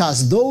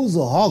vultures, those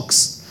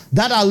hawks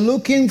that are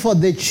looking for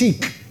the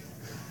chick,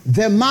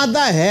 the mother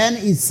hen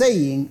is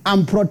saying,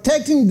 I'm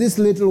protecting these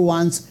little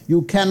ones,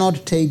 you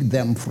cannot take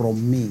them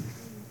from me.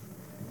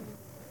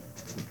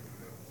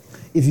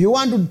 If you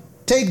want to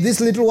take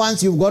these little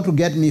ones, you've got to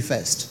get me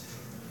first.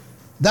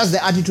 That's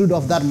the attitude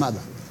of that mother.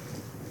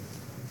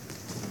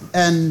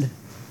 And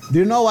do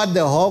you know what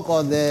the hawk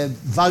or the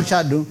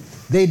vulture do?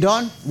 They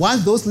don't,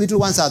 once those little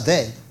ones are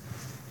there,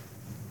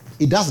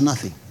 it does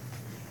nothing.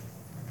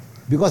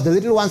 Because the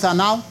little ones are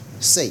now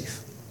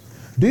safe.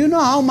 Do you know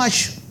how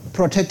much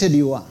protected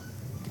you are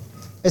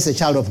as a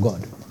child of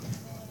God?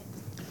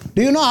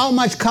 Do you know how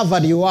much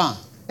covered you are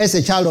as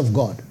a child of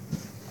God?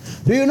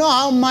 Do you know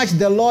how much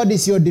the Lord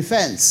is your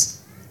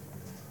defense?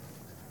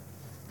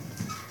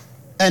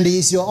 And He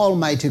is your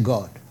almighty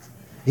God.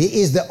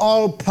 He is the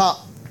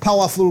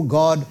all-powerful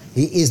God.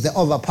 He is the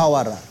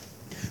overpowerer.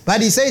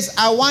 But He says,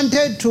 I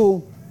wanted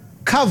to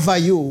cover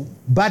you,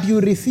 but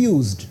you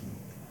refused.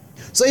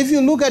 So if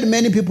you look at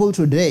many people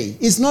today,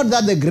 it's not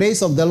that the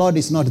grace of the Lord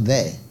is not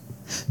there.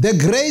 The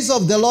grace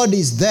of the Lord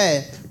is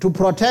there to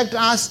protect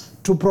us,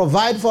 to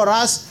provide for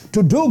us,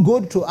 to do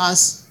good to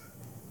us.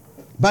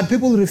 But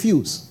people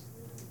refuse.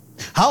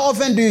 How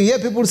often do you hear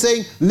people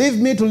saying, leave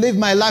me to live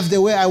my life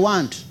the way I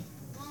want?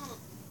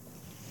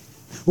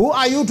 Who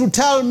are you to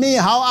tell me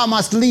how I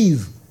must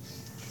live?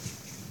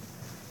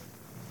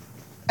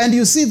 And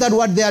you see that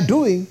what they are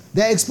doing,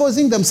 they are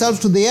exposing themselves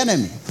to the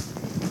enemy.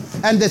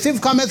 And the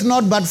thief cometh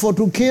not but for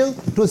to kill,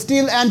 to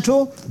steal, and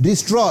to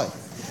destroy.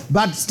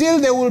 But still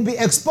they will be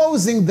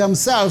exposing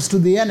themselves to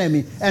the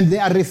enemy, and they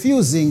are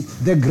refusing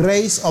the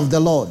grace of the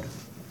Lord.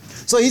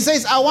 So He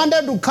says, I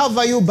wanted to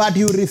cover you, but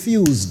you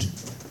refused.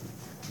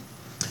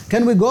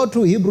 Can we go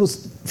to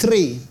Hebrews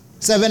 3,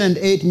 7 and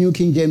 8, New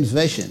King James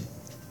Version?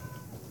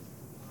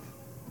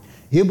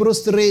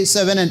 Hebrews 3,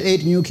 7 and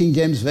 8, New King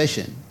James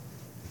Version.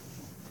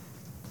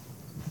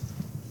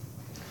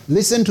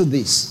 Listen to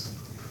this.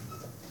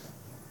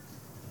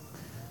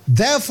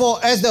 Therefore,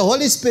 as the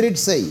Holy Spirit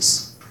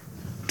says,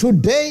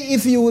 today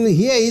if you will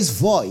hear His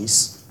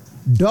voice,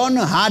 don't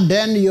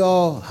harden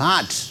your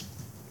heart,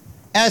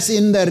 as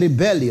in the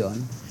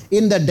rebellion,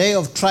 in the day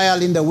of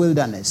trial in the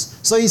wilderness.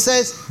 So He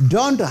says,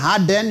 don't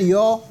harden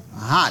your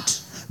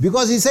heart.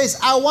 Because He says,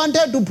 I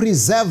wanted to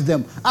preserve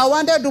them. I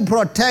wanted to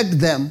protect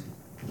them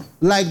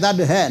like that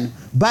hen,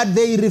 but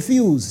they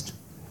refused.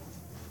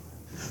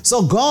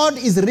 So God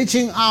is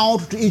reaching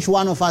out to each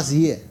one of us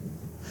here.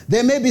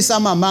 There may be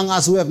some among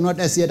us who have not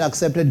as yet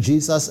accepted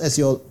Jesus as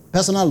your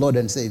personal Lord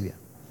and Savior.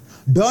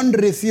 Don't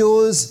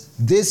refuse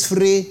this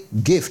free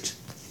gift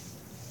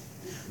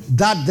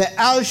that the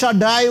El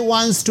Shaddai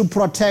wants to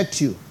protect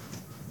you.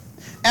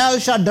 El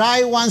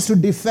Shaddai wants to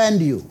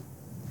defend you.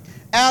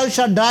 El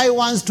Shaddai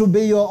wants to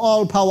be your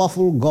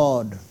all-powerful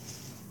God.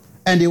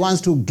 And He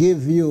wants to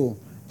give you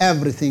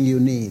everything you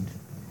need.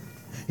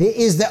 He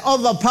is the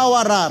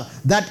overpowerer,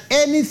 that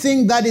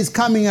anything that is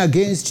coming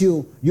against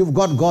you, you've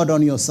got God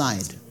on your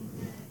side.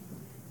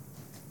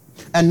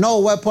 And no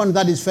weapon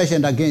that is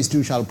fashioned against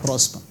you shall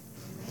prosper.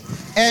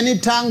 Any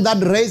tongue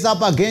that raises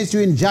up against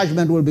you in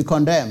judgment will be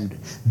condemned.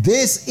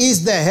 This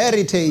is the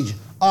heritage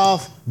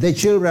of the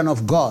children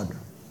of God.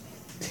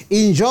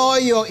 Enjoy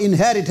your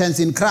inheritance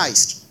in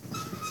Christ.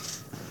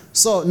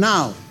 So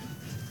now,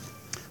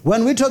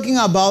 when we're talking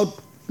about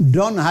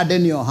don't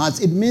harden your hearts,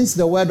 it means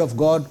the word of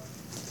God.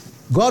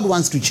 God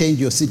wants to change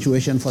your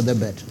situation for the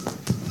better.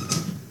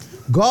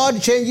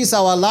 God changes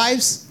our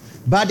lives,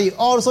 but He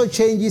also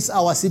changes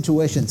our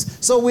situations.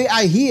 So we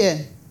are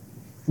here.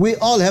 We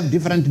all have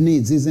different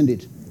needs, isn't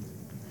it?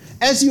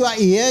 As you are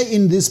here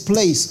in this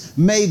place,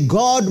 may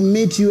God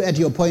meet you at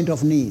your point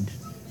of need.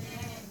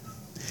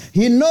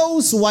 He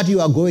knows what you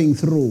are going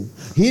through.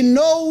 He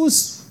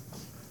knows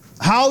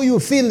how you're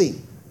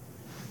feeling.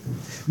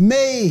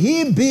 May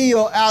He be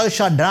your El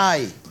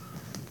Shaddai.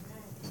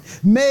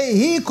 May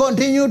He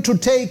continue to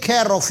take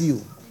care of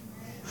you.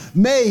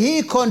 May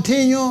He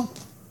continue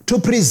to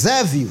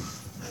preserve you.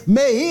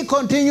 May He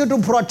continue to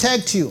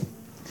protect you.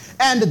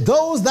 And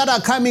those that are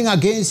coming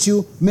against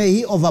you, may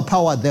He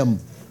overpower them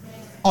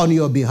on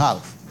your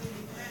behalf.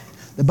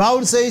 The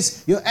Bible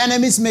says your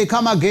enemies may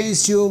come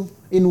against you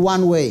in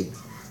one way,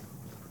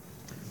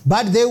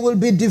 but they will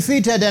be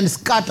defeated and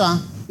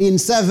scattered in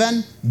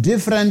 7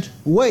 different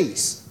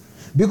ways.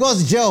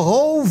 Because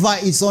Jehovah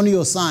is on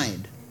your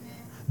side.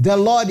 The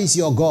Lord is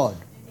your God.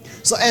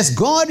 So as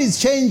God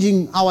is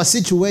changing our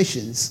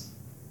situations,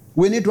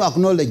 we need to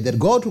acknowledge that.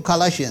 Go to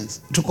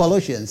Colossians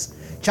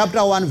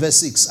chapter 1 verse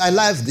 6. I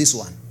love this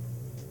one.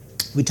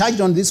 We touched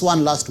on this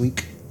one last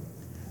week.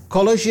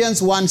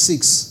 Colossians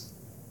 1:6.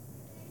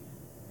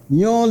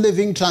 New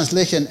Living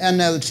Translation,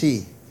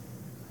 NLT.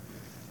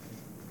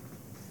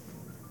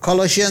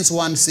 Colossians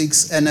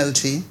 1:6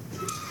 NLT.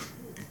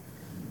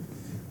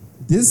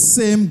 This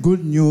same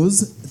good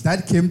news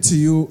that came to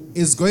you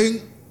is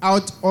going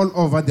out all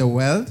over the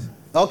world.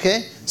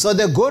 Okay, so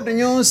the good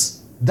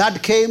news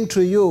that came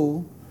to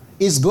you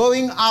is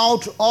going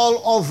out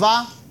all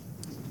over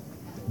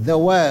the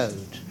world.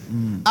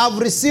 I've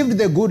received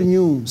the good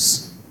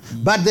news,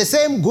 but the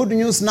same good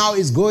news now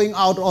is going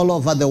out all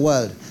over the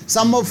world.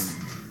 Some of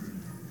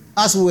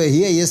us were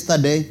here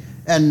yesterday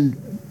and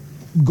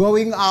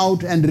going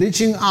out and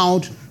reaching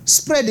out,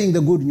 spreading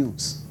the good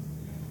news.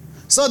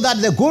 So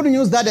that the good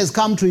news that has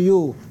come to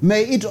you,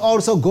 may it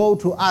also go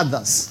to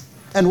others.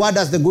 And what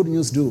does the good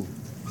news do?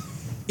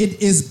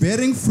 It is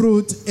bearing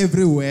fruit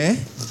everywhere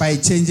by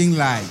changing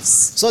lives.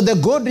 So the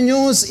good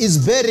news is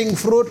bearing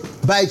fruit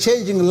by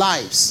changing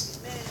lives.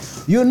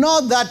 You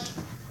know that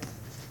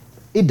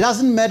it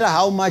doesn't matter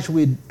how much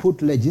we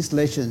put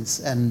legislations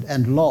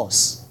and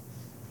laws.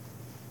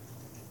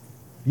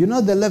 You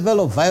know the level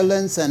of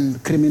violence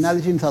and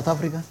criminality in South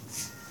Africa?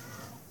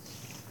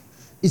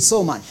 It's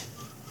so much.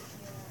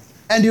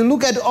 And you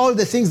look at all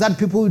the things that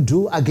people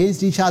do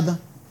against each other.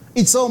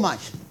 It's so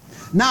much.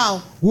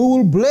 Now, we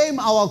will blame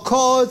our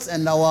courts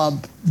and our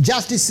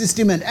justice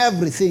system and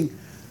everything,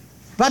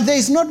 but there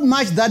is not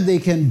much that they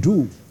can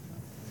do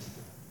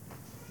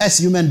as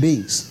human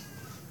beings.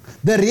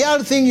 The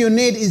real thing you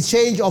need is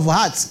change of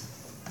hearts.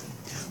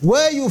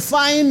 Where you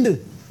find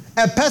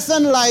a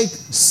person like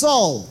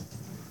Saul.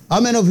 How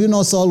many of you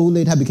know Saul, who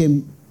later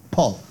became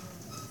Paul?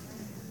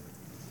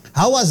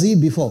 How was he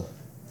before?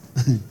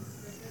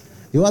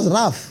 He was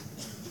rough.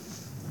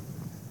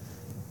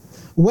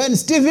 When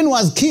Stephen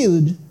was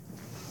killed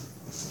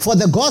for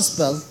the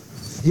gospel,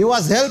 he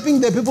was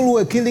helping the people who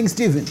were killing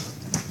Stephen.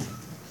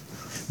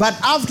 But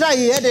after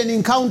he had an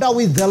encounter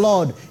with the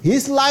Lord,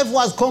 his life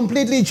was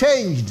completely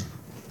changed.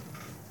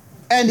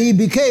 And he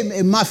became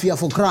a mafia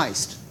for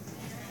Christ.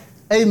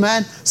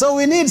 Amen. So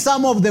we need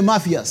some of the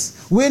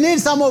mafias. We need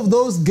some of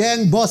those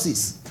gang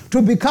bosses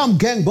to become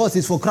gang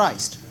bosses for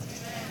Christ.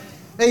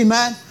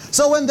 Amen.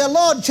 So when the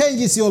Lord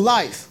changes your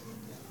life,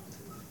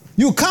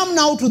 you come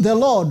now to the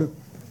Lord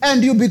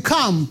and you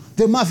become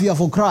the mafia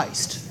for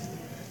Christ.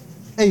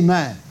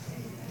 Amen.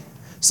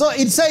 So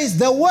it says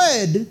the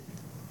word,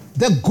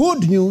 the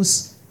good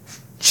news,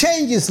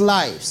 changes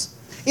lives.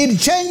 It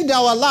changed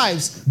our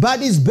lives,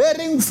 but it's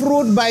bearing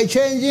fruit by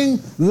changing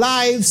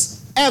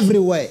lives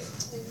everywhere.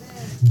 Amen.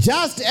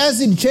 Just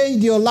as it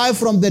changed your life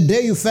from the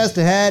day you first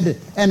heard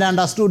and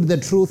understood the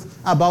truth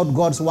about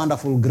God's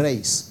wonderful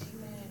grace.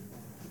 Amen.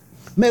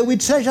 May we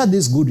treasure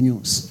this good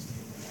news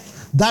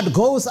that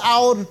goes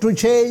out to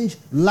change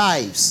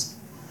lives.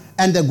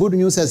 And the good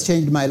news has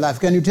changed my life.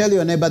 Can you tell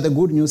your neighbor, the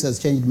good news has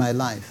changed my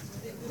life?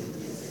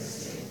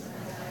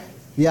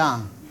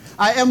 Yeah.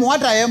 I am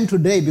what I am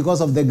today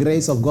because of the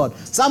grace of God.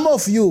 Some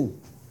of you,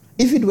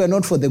 if it were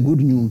not for the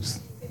good news,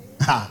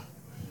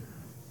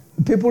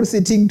 people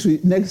sitting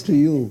next to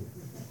you,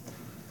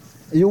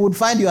 you would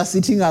find you are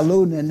sitting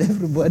alone and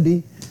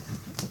everybody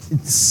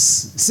is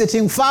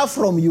sitting far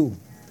from you.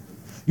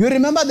 You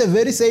remember the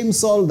very same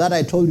Saul that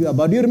I told you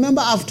about? You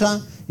remember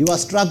after he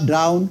was struck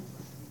down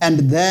and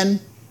then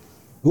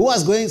who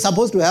was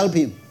supposed to help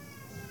him?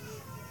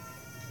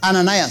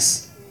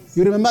 Ananias.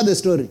 You remember the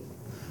story?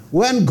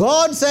 When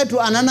God said to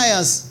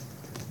Ananias,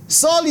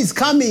 Saul is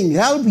coming,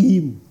 help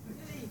him.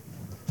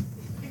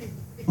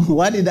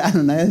 What did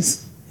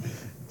Ananias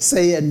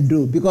say and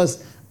do?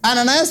 Because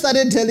Ananias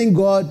started telling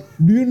God,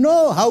 do you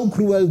know how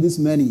cruel this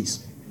man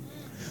is?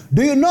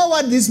 Do you know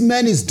what this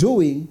man is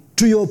doing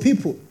to your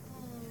people?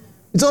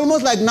 It's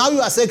almost like now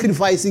you are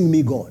sacrificing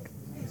me, God.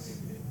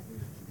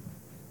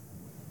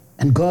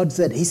 And God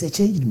said, he's a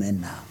changed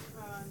man now.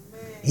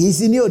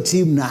 He's in your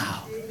team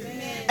now.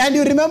 And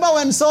you remember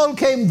when Saul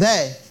came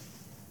there,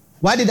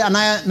 what did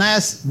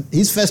Ananias,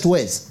 his first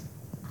words?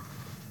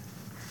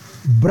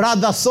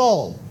 Brother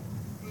Saul.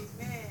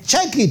 Amen.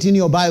 Check it in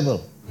your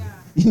Bible. Yeah.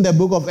 In the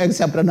book of Acts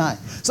chapter 9.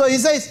 So he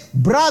says,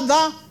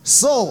 Brother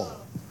Saul.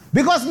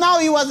 Because now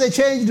he was a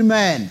changed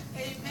man.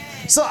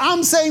 Amen. So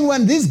I'm saying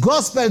when this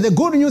gospel, the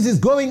good news is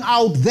going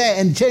out there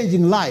and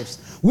changing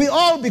lives, we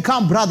all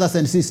become brothers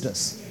and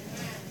sisters.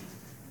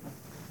 Amen.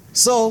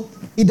 So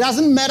it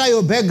doesn't matter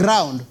your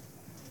background,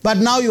 but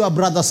now you are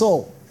Brother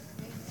Saul.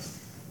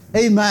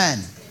 Amen.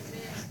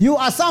 You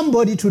are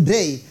somebody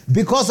today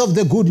because of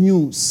the good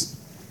news.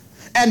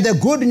 And the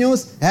good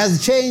news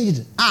has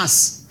changed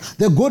us.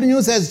 The good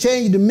news has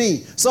changed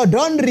me. So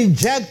don't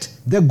reject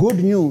the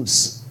good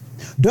news.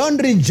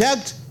 Don't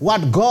reject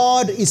what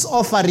God is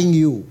offering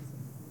you.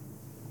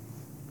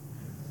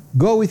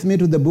 Go with me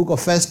to the book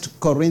of 1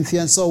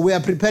 Corinthians. So we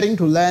are preparing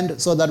to land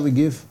so that we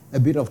give a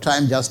bit of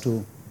time just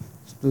to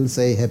still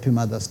say Happy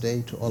Mother's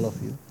Day to all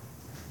of you.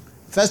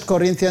 1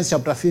 Corinthians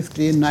chapter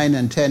 15, 9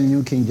 and 10,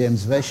 New King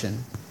James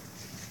Version.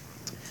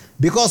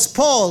 Because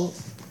Paul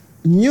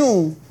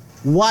knew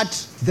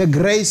what the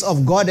grace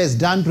of God has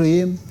done to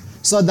him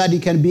so that he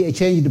can be a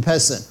changed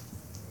person.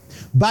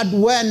 But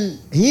when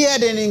he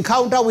had an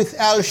encounter with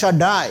El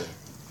Shaddai,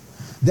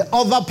 the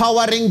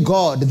overpowering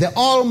God, the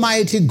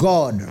Almighty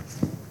God,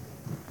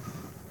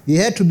 He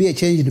had to be a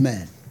changed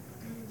man.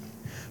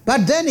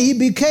 But then he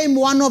became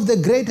one of the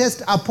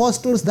greatest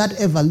apostles that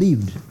ever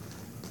lived.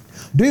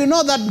 Do you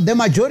know that the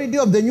majority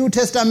of the New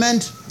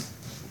Testament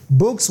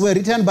books were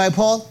written by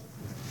Paul?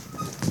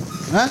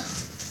 Huh?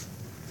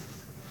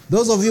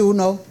 Those of you who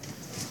know,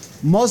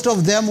 most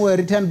of them were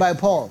written by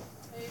Paul,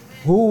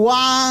 who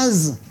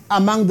was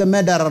among the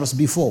murderers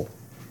before.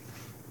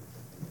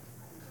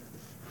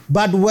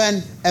 But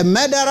when a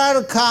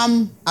murderer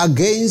comes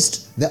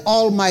against the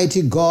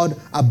Almighty God,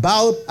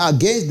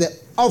 against the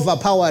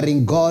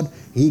overpowering God,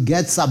 he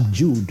gets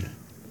subdued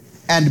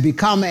and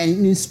become an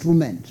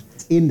instrument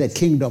in the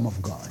kingdom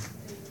of God.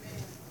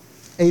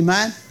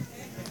 Amen?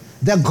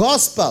 The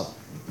gospel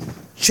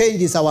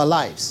changes our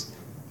lives.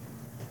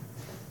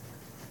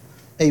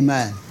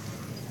 Amen.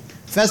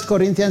 1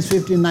 Corinthians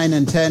 15:9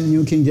 and 10,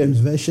 New King James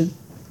Version.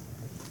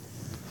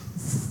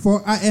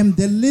 For I am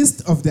the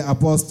least of the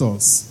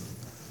apostles,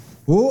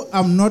 who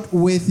am not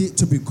worthy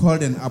to be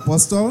called an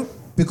apostle,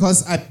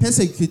 because I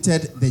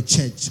persecuted the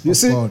church You of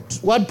see God.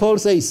 what Paul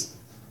says?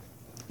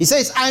 He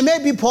says, I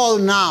may be Paul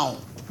now.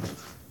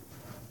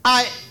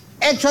 I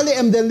actually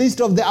am the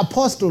least of the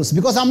apostles,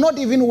 because I'm not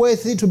even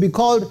worthy to be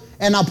called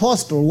an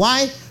apostle.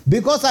 Why?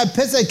 Because I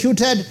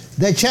persecuted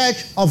the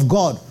church of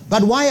God.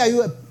 But why are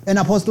you an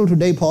apostle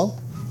today, Paul?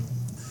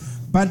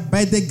 But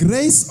by the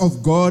grace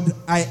of God,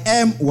 I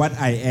am what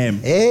I am.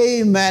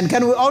 Amen.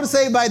 Can we all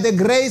say, by the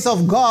grace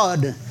of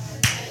God,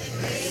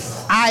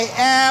 I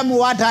am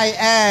what I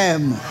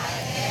am?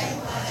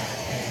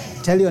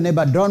 Tell your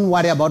neighbor, don't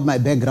worry about my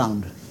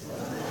background.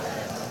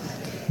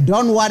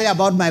 Don't worry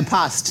about my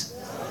past.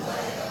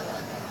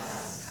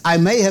 I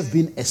may have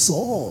been a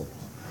Saul,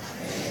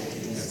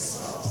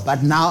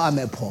 but now I'm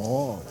a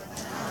Paul.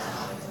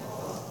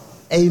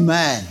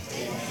 Amen.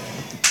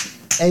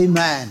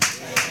 Amen.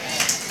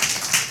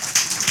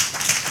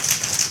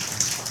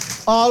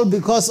 All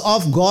because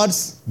of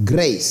God's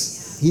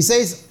grace. He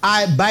says,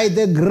 by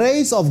the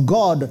grace of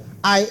God,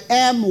 I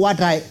am what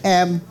I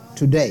am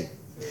today.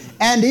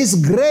 And his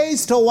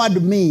grace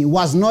toward me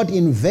was not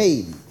in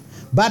vain,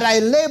 but I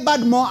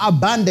labored more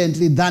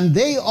abundantly than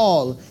they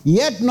all,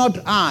 yet not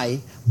I,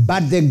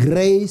 but the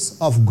grace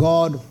of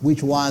God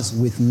which was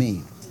with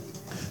me.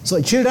 So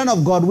children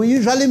of God, we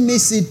usually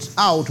miss it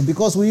out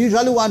because we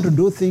usually want to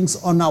do things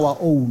on our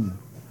own,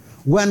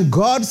 when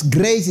God's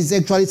grace is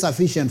actually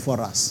sufficient for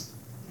us.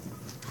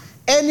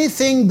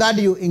 Anything that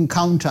you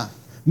encounter,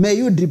 may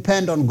you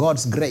depend on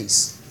God's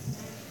grace.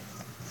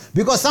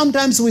 Because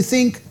sometimes we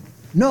think,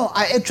 no,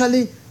 I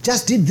actually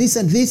just did this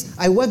and this,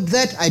 I worked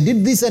that, I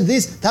did this and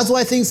this, that's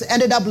why things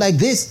ended up like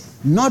this.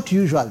 Not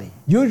usually.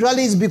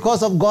 Usually it's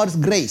because of God's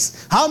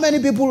grace. How many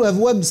people have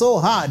worked so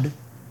hard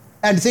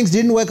and things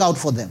didn't work out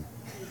for them?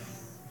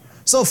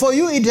 So for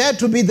you, it had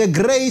to be the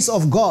grace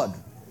of God.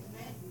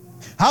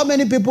 How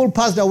many people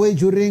passed away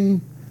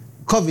during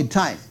COVID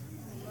time,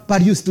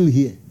 but you're still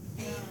here?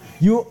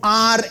 You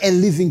are a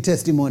living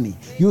testimony.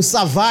 You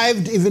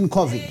survived even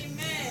COVID.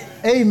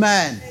 Amen.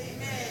 Amen.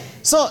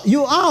 So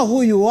you are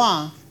who you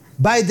are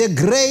by the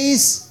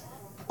grace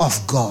of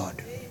God.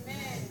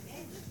 Amen.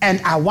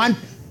 And I want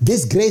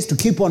this grace to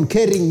keep on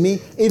carrying me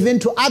even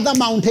to other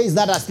mountains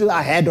that are still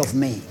ahead of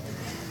me.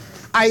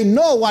 I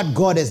know what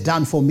God has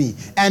done for me,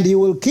 and he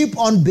will keep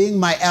on being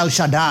my El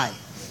Shaddai.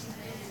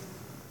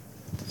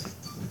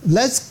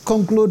 Let's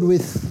conclude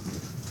with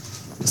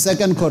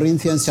 2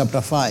 Corinthians chapter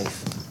 5,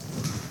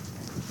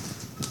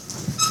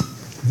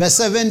 verse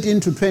 17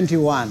 to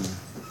 21.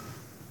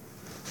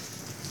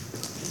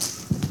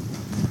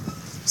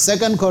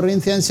 2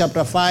 Corinthians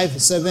chapter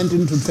 5,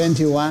 17 to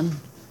 21.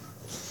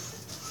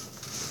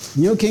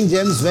 New King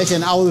James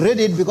Version. I will read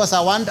it because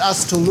I want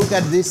us to look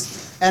at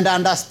this and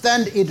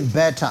understand it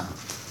better.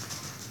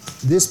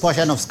 This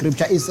portion of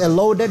scripture is a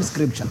loaded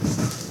scripture.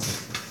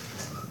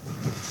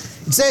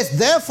 It says,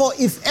 therefore,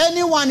 if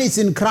anyone is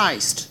in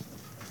Christ,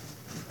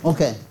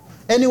 okay,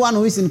 anyone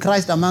who is in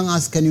Christ among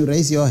us, can you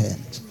raise your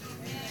hand?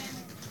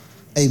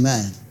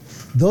 Amen.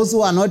 Those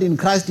who are not in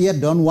Christ yet,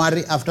 don't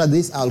worry. After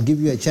this, I'll give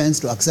you a chance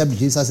to accept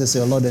Jesus as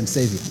your Lord and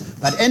Savior.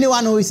 But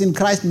anyone who is in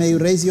Christ, may you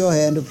raise your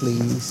hand,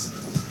 please.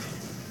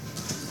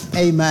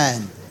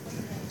 Amen.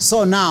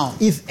 So now,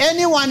 if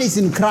anyone is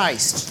in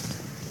Christ,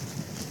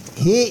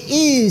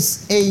 he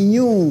is a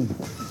new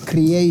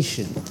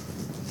creation.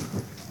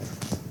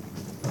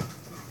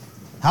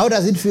 How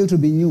does it feel to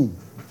be new?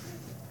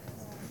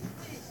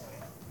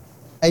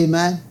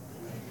 Amen.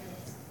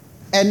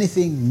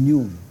 Anything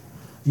new.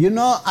 You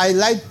know, I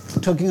like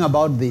talking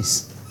about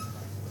this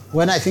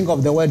when I think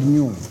of the word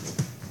new.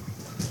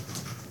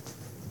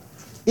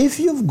 If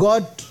you've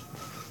got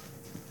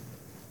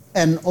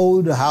an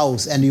old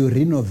house and you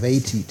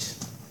renovate it,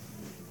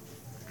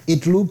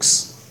 it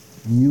looks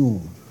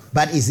new.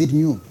 But is it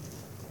new?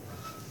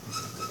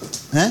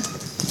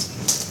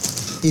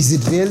 Is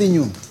it really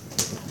new?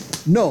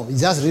 No,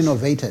 it's just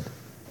renovated.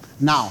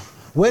 Now,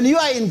 when you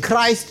are in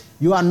Christ,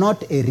 you are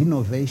not a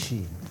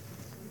renovation.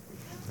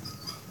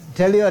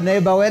 Tell your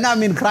neighbor, when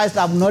I'm in Christ,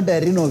 I'm not a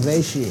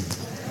renovation.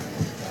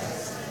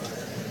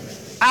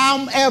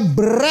 I'm a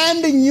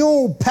brand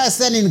new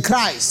person in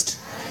Christ.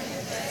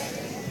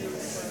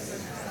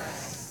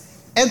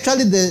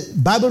 Actually, the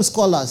Bible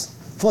scholars,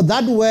 for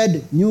that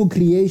word new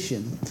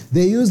creation,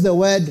 they use the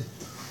word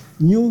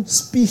new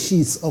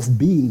species of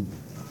being.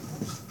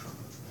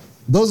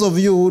 Those of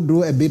you who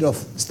do a bit of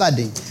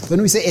studying,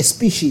 when we say a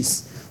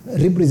species,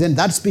 represent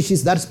that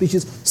species, that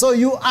species. So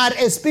you are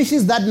a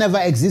species that never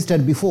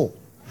existed before.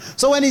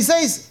 So when he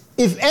says,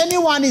 if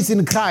anyone is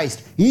in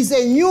Christ, he's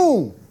a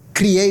new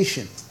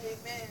creation.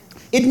 Amen.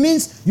 It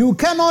means you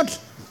cannot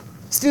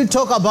still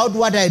talk about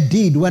what I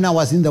did when I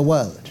was in the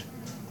world.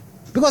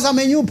 Because I'm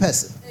a new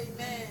person.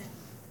 Amen.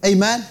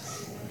 Amen.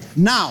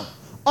 Now,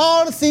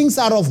 all things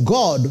are of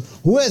God,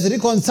 who has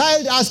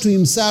reconciled us to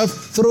himself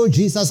through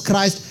Jesus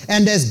Christ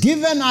and has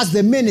given us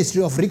the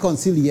ministry of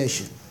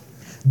reconciliation.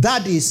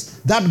 That is,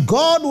 that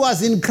God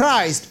was in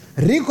Christ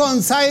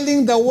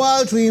reconciling the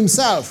world to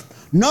himself,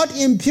 not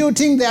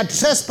imputing their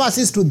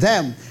trespasses to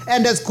them,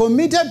 and has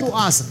committed to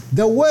us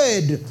the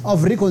word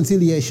of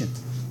reconciliation.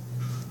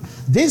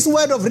 This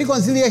word of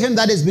reconciliation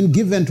that has been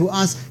given to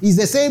us is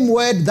the same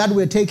word that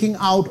we're taking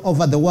out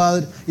over the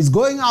world. It's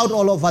going out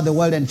all over the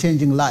world and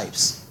changing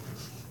lives.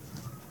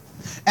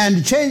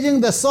 And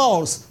changing the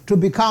souls to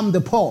become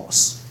the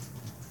Pauls.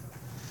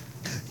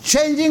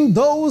 Changing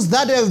those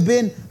that have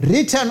been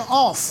written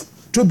off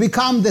to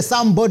become the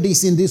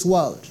somebodies in this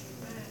world.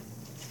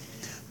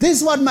 This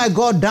is what my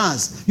God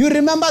does. You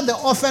remember the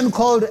orphan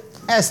called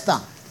Esther?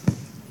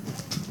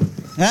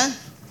 Eh?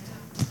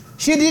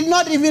 She did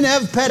not even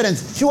have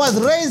parents. She was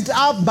raised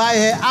up by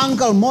her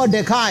uncle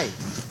Mordecai.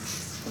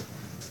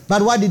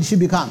 But what did she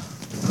become?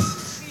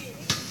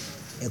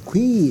 A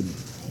queen.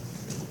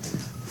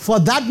 For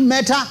that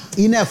matter,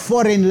 in a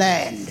foreign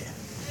land.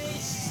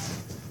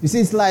 You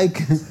see, it's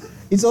like,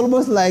 it's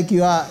almost like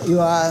you're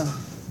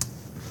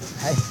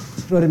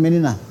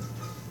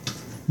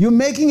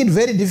making it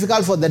very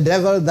difficult for the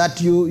devil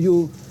that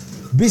you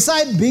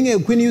beside being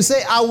a queen, you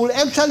say, I will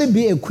actually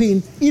be a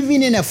queen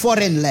even in a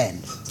foreign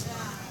land.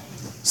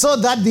 So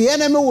that the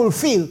enemy will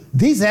feel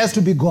this has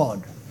to be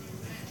God.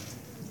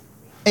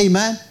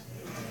 Amen?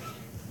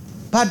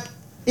 But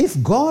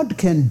if God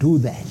can do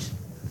that,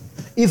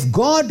 if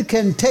God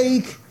can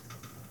take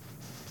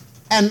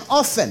an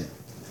orphan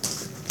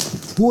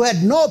who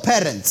had no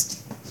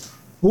parents,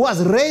 who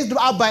was raised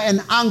up by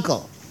an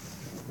uncle,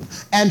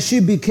 and she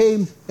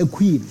became a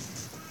queen,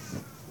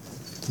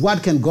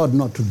 what can God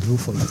not to do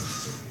for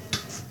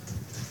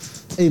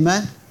you?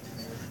 Amen?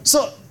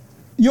 So,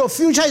 your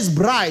future is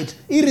bright,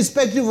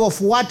 irrespective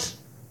of what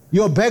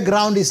your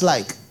background is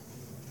like.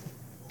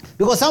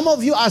 Because some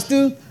of you are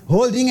still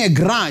holding a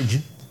grudge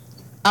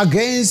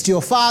against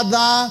your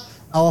father.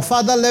 Our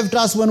father left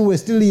us when we were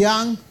still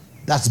young.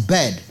 That's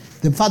bad.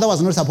 The father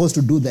was not supposed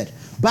to do that.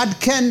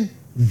 But can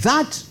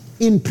that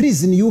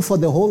imprison you for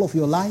the whole of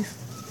your life?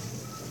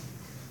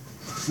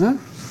 Huh?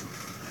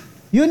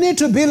 You need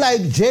to be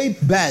like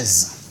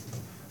Jabez.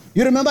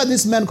 You remember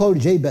this man called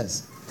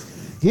Jabez?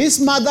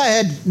 His mother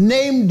had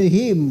named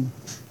him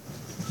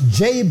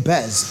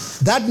Jabez.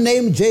 That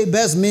name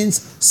Jabez means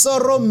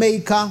sorrow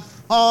maker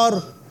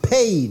or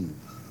pain.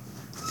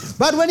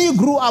 But when he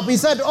grew up, he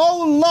said,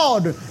 oh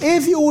Lord,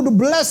 if you would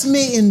bless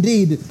me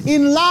indeed,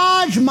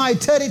 enlarge my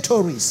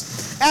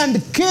territories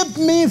and keep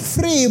me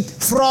free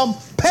from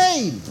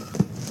pain.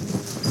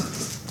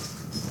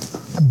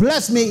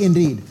 Bless me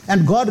indeed.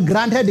 And God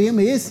granted him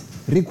his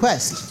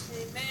request.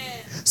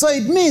 Amen. So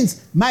it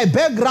means my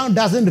background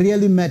doesn't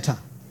really matter.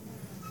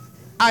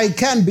 I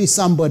can be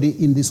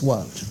somebody in this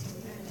world.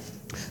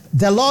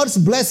 The Lord's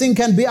blessing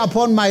can be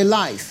upon my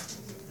life.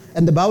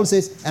 And the Bible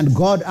says, and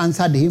God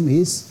answered him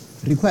his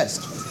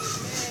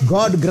request.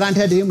 God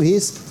granted him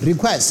his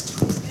request.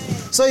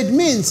 So it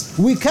means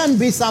we can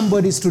be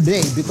somebody's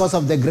today because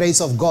of the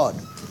grace of God.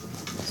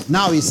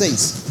 Now he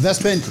says, verse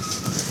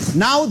 20,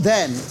 now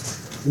then,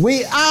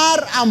 we are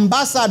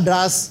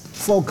ambassadors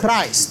for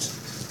Christ.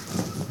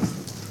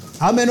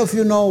 How many of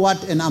you know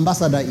what an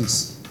ambassador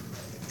is?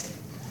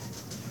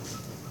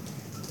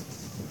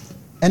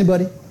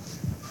 Anybody?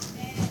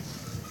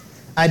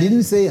 I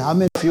didn't say how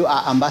many of you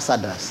are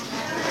ambassadors.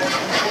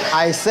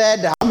 I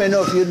said how many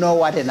of you know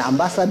what an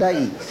ambassador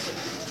is?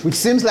 Which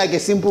seems like a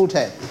simple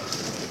term.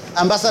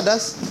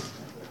 Ambassadors?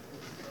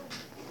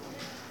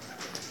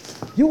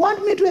 You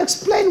want me to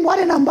explain what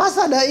an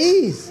ambassador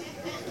is?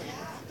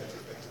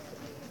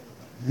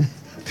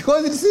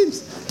 Because it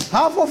seems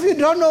half of you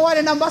don't know what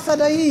an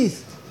ambassador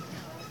is.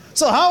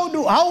 So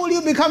how will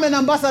you become an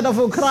ambassador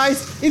for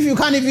Christ if you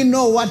can't even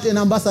know what an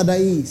ambassador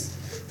is?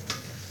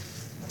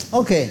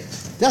 Okay,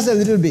 just a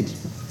little bit.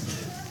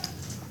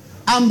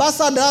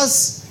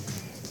 Ambassadors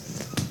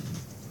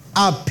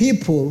are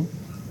people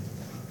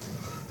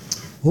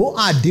who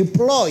are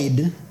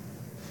deployed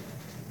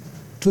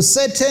to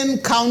certain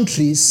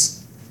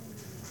countries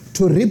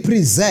to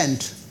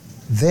represent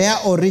their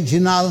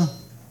original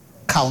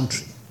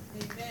country.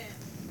 Amen.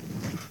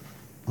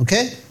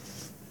 Okay?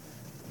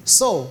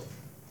 So,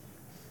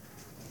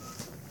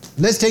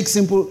 let's take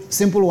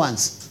simple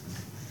ones.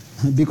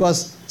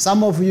 Because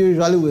some of you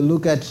usually will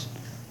look at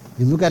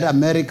You look at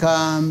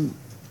America,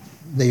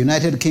 the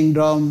United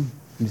Kingdom,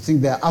 you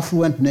think they are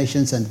affluent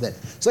nations and that.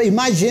 So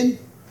imagine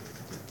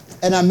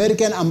an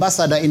American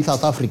ambassador in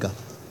South Africa,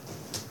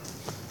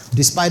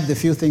 despite the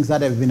few things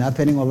that have been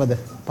happening over the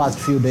past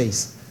few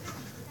days.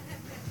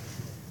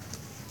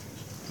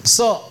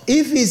 So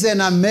if he's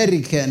an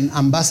American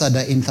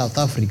ambassador in South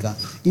Africa,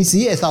 is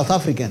he a South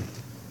African?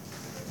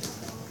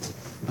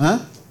 Huh?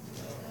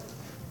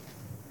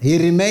 He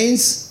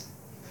remains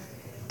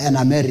an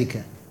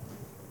American.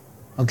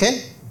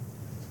 Okay?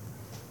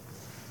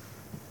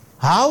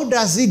 How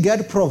does he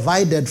get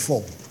provided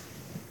for?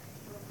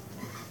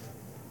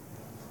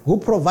 Who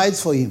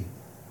provides for him?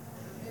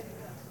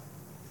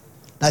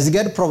 Does he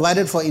get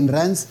provided for in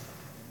rands?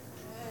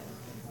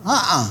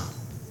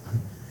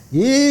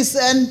 He's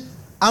an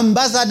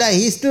ambassador.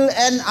 He's still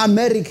an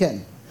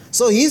American.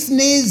 So his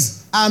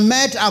needs are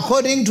met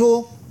according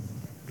to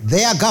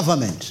their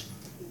government.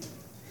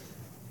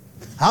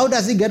 How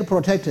does he get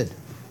protected?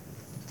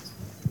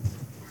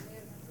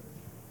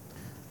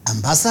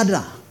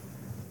 Ambassador,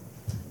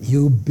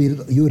 you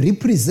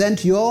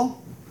represent your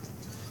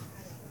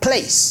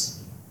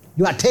place.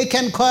 You are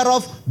taken care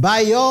of by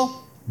your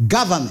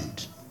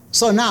government.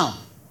 So now,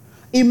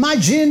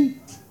 imagine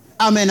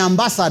I'm an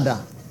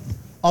ambassador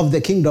of the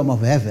kingdom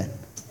of heaven.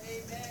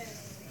 Amen.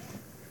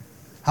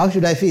 How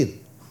should I feel?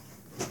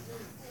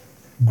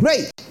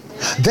 Great.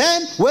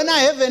 Then, when I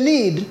have a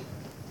need,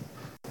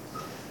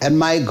 and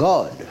my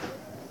God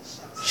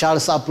shall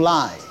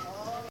supply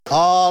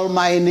all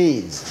my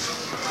needs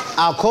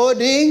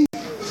according to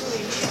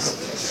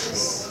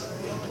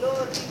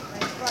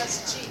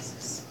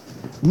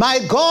my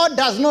God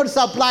does not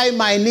supply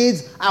my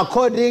needs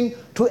according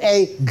to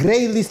a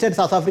grey-listed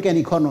South African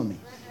economy.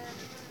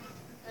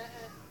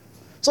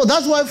 So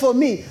that's why for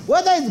me,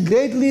 whether it's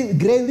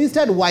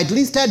grey-listed,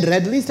 white-listed,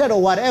 red-listed,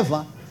 or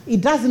whatever,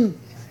 it doesn't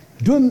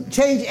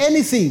change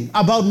anything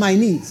about my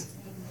needs.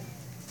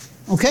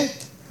 Okay?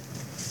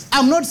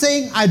 I'm not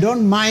saying I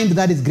don't mind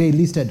that it's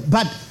grey-listed,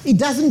 but it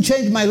doesn't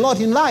change my lot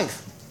in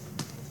life.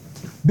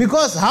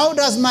 Because how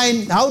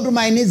do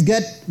my needs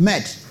get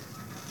met?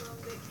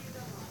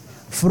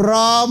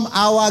 From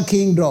our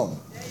kingdom.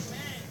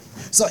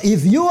 So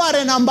if you are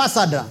an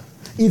ambassador,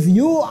 if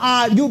you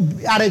are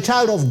a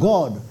child of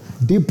God,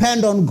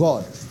 depend on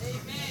God.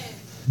 Amen.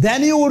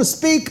 Then you will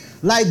speak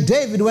like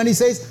David when he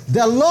says,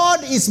 the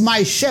Lord is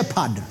my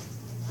shepherd.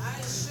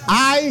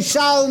 I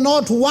shall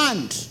not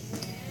want.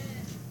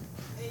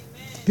 Amen.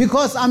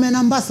 Because I'm an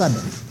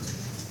ambassador.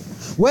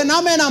 When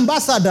I'm an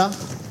ambassador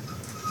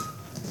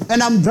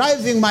and I'm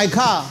driving my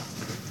car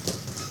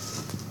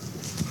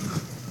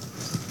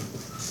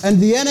and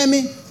the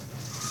enemy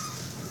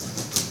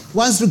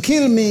wants to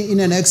kill me in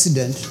an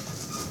accident,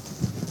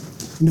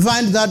 you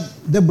find that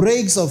the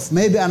brakes of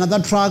maybe another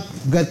truck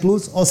get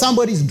loose, or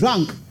somebody's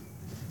drunk.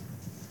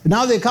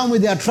 Now they come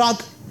with their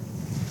truck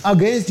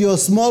against your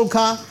small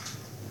car.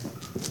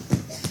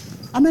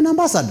 I'm an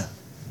ambassador.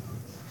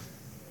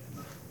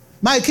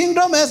 My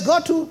kingdom has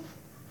got to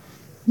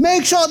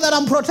make sure that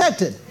I'm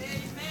protected.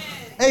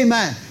 Amen.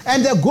 Amen.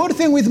 And the good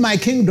thing with my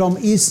kingdom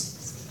is,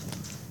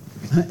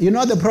 you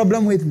know the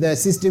problem with the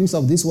systems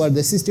of this world,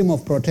 the system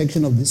of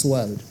protection of this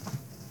world.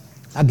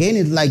 Again,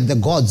 it's like the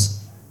gods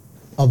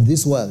of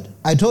this world.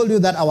 I told you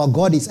that our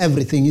God is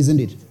everything, isn't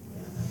it?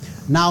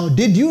 Now,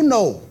 did you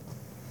know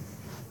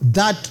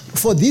that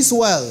for this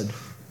world,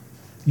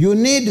 you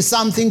need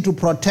something to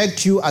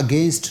protect you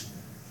against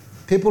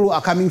people who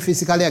are coming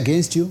physically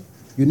against you?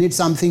 You need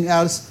something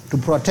else to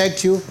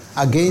protect you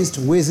against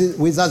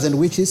wizards and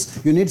witches.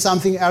 You need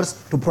something else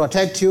to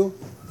protect you.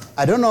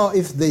 I don't know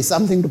if there's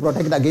something to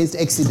protect against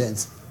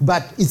accidents,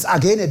 but it's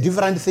again a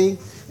different thing.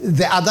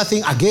 The other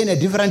thing, again a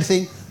different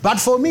thing. But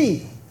for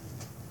me,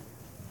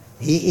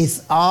 He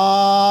is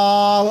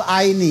all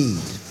I need.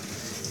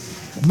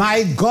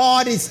 My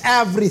God is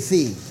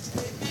everything.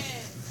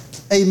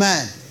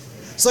 Amen.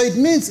 So it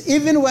means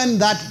even when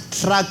that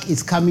truck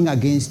is coming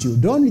against you,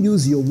 don't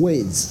use your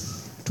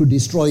words to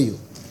destroy you.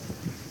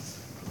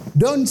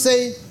 Don't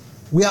say,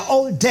 we are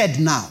all dead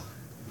now.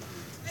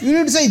 You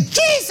need to say,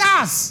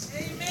 Jesus!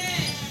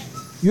 Amen.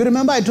 You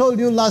remember I told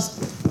you I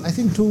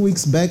think 2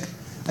 weeks back,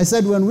 I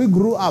said when we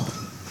grew up,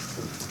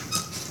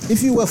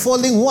 if you were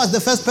falling, who was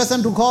the first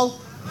person to call?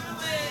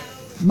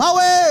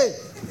 Mawe!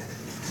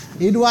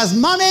 It was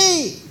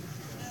Mommy!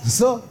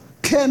 So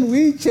can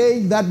we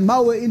change that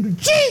Mawe into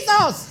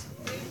Jesus?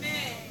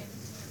 Amen.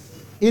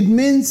 It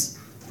means,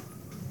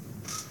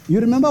 you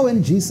remember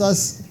when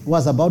Jesus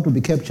was about to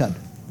be captured?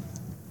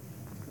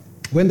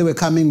 When they were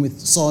coming with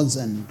swords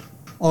and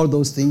all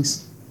those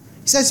things.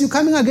 He says, you're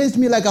coming against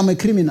me like I'm a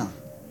criminal.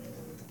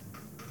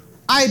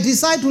 I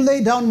decide to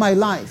lay down my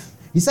life.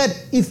 He said,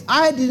 if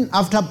I didn't,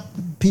 after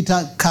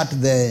Peter cut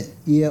the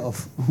ear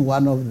of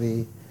one of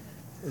the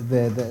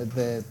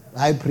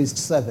high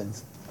priest's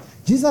servants,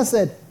 Jesus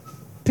said,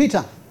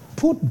 Peter,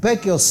 put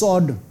back your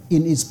sword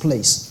in its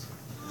place.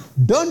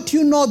 Don't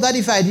you know that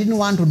if I didn't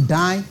want to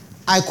die,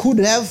 I could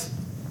have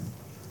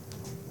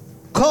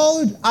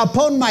called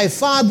upon my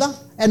father,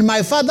 and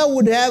my father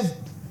would have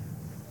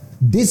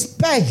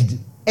dispatched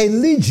a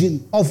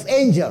legion of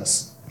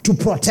angels to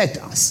protect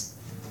us.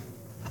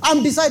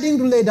 I'm deciding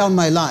to lay down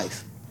my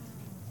life.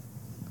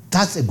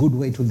 That's a good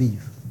way to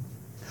live.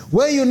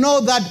 Where you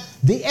know that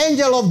the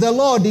angel of the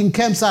Lord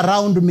encamps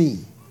around me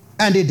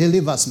and he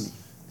delivers me.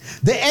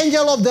 The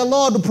angel of the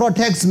Lord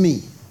protects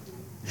me.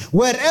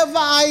 Wherever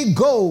I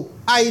go,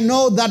 I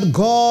know that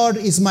God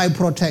is my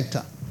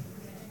protector.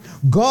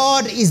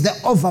 God is the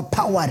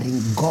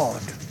overpowering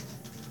God.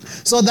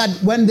 So that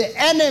when the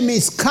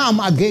enemies come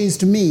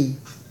against me,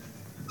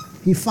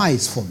 he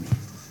fights for me.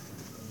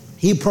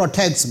 He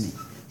protects me.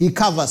 He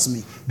covers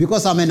me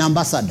because I'm an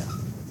ambassador.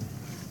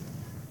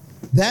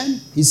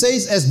 Then he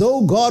says, as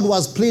though God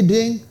was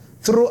pleading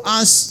through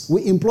us,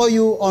 we implore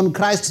you on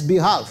Christ's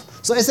behalf.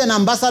 So as an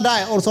ambassador,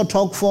 I also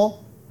talk for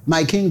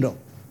my kingdom.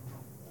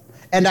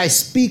 And I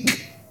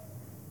speak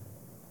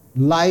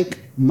like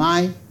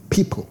my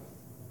people.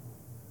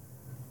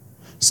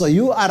 So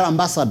you are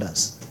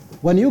ambassadors.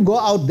 When you go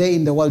out there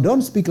in the world,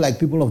 don't speak like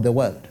people of the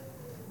world.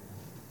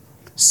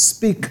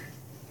 Speak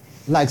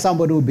like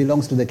somebody who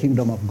belongs to the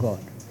kingdom of God.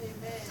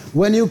 Amen.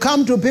 When you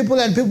come to people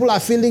and people are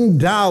feeling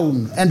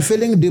down and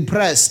feeling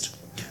depressed,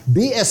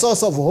 be a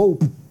source of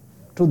hope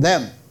to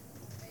them.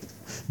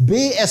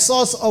 Be a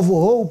source of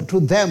hope to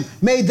them.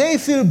 May they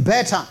feel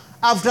better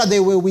after they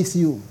were with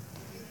you.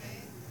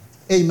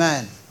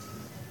 Amen.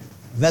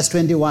 Verse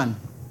 21,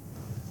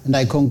 and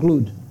I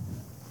conclude.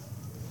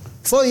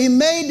 For he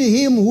made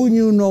him who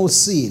knew no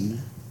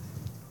sin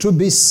to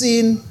be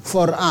sin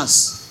for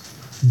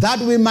us, that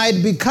we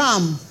might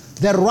become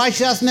the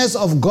righteousness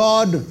of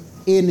God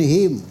in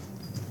him.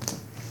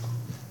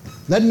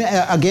 Let me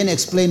again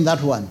explain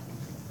that one.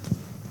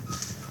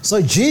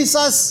 So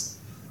Jesus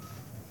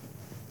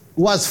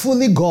was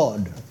fully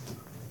God.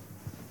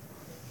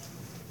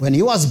 When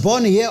he was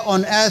born here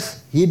on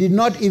earth, he did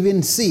not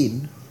even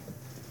sin.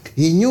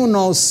 He knew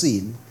no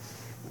sin.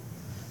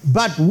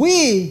 But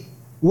we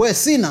were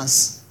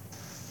sinners.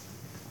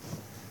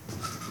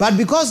 But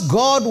because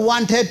God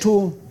wanted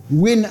to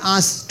win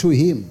us to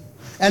him,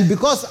 and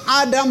because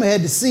Adam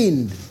had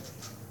sinned,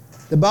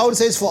 the Bible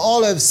says, for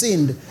all have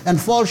sinned and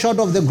fall short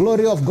of the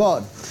glory of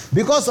God.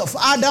 Because of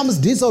Adam's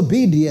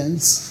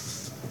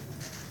disobedience,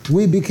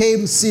 we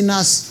became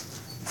sinners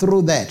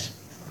through that.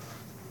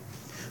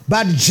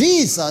 But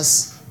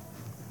Jesus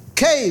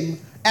came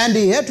and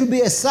he had to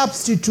be a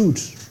substitute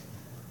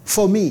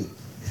for me.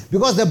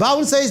 Because the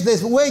Bible says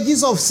the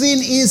wages of sin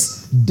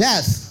is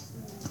death.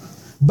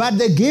 But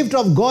the gift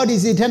of God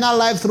is eternal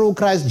life through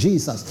Christ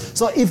Jesus.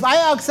 So if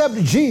I accept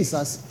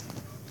Jesus,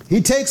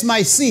 he takes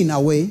my sin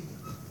away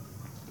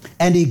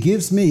and he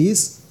gives me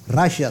his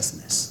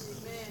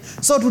righteousness.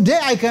 Amen. So today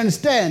I can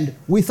stand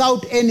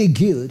without any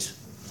guilt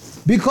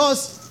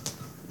because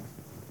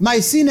my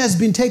sin has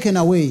been taken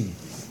away.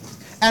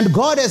 And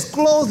God has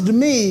clothed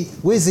me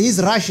with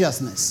his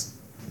righteousness.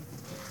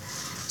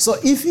 So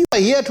if you are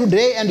here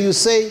today and you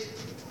say,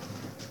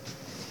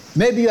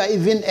 maybe you are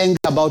even angry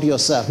about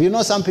yourself. You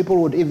know, some people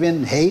would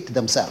even hate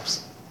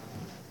themselves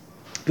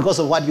because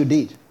of what you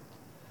did.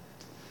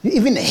 You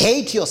even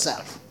hate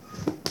yourself.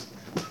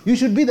 You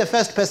should be the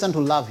first person to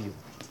love you.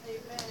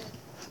 Amen.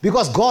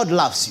 Because God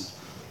loves you.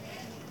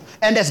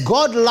 And as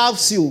God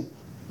loves you,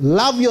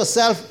 love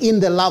yourself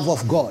in the love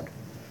of God.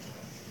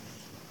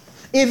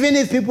 Even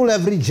if people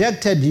have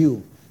rejected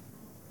you,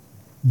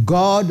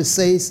 God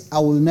says, I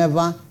will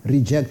never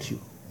reject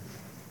you.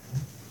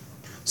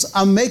 So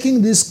I'm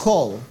making this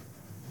call,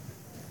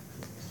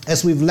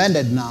 as we've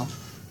landed now.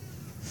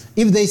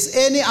 If there's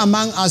any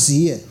among us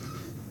here,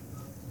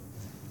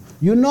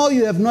 you know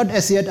you have not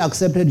as yet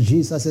accepted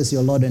Jesus as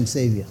your Lord and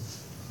Savior.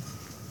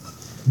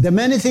 The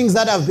many things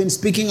that I've been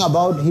speaking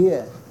about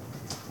here,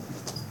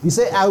 you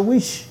say, I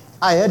wish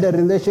I had a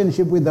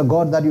relationship with the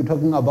God that you're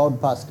talking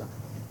about, Pastor.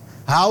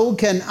 How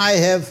can I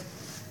have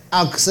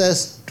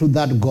access to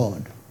that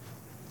God?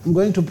 I'm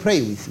going to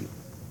pray with you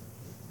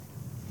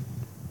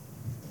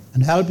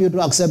and help you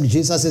to accept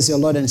Jesus as your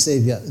Lord and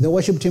Savior. The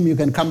worship team, you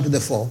can come to the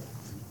fore.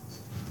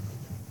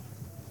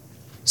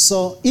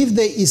 So if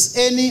there is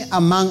any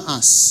among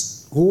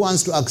us who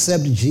wants to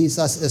accept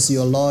Jesus as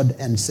your Lord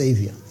and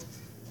Savior,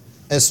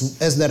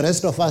 as the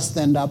rest of us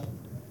stand up,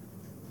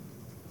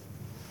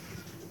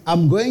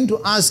 I'm going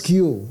to ask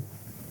you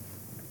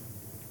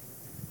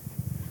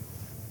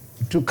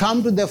to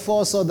come to the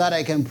fore so that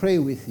I can pray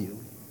with you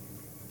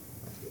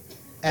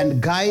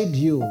and guide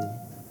you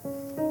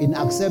in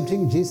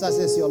accepting Jesus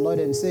as your Lord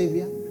and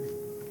Savior,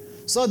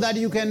 so that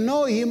you can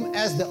know him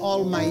as the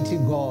Almighty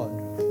God,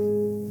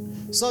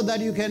 so that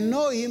you can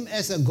know him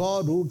as a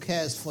God who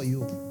cares for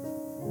you,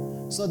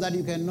 so that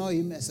you can know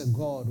him as a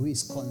God who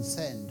is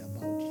concerned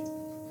about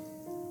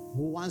you,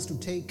 who wants to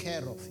take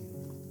care of you.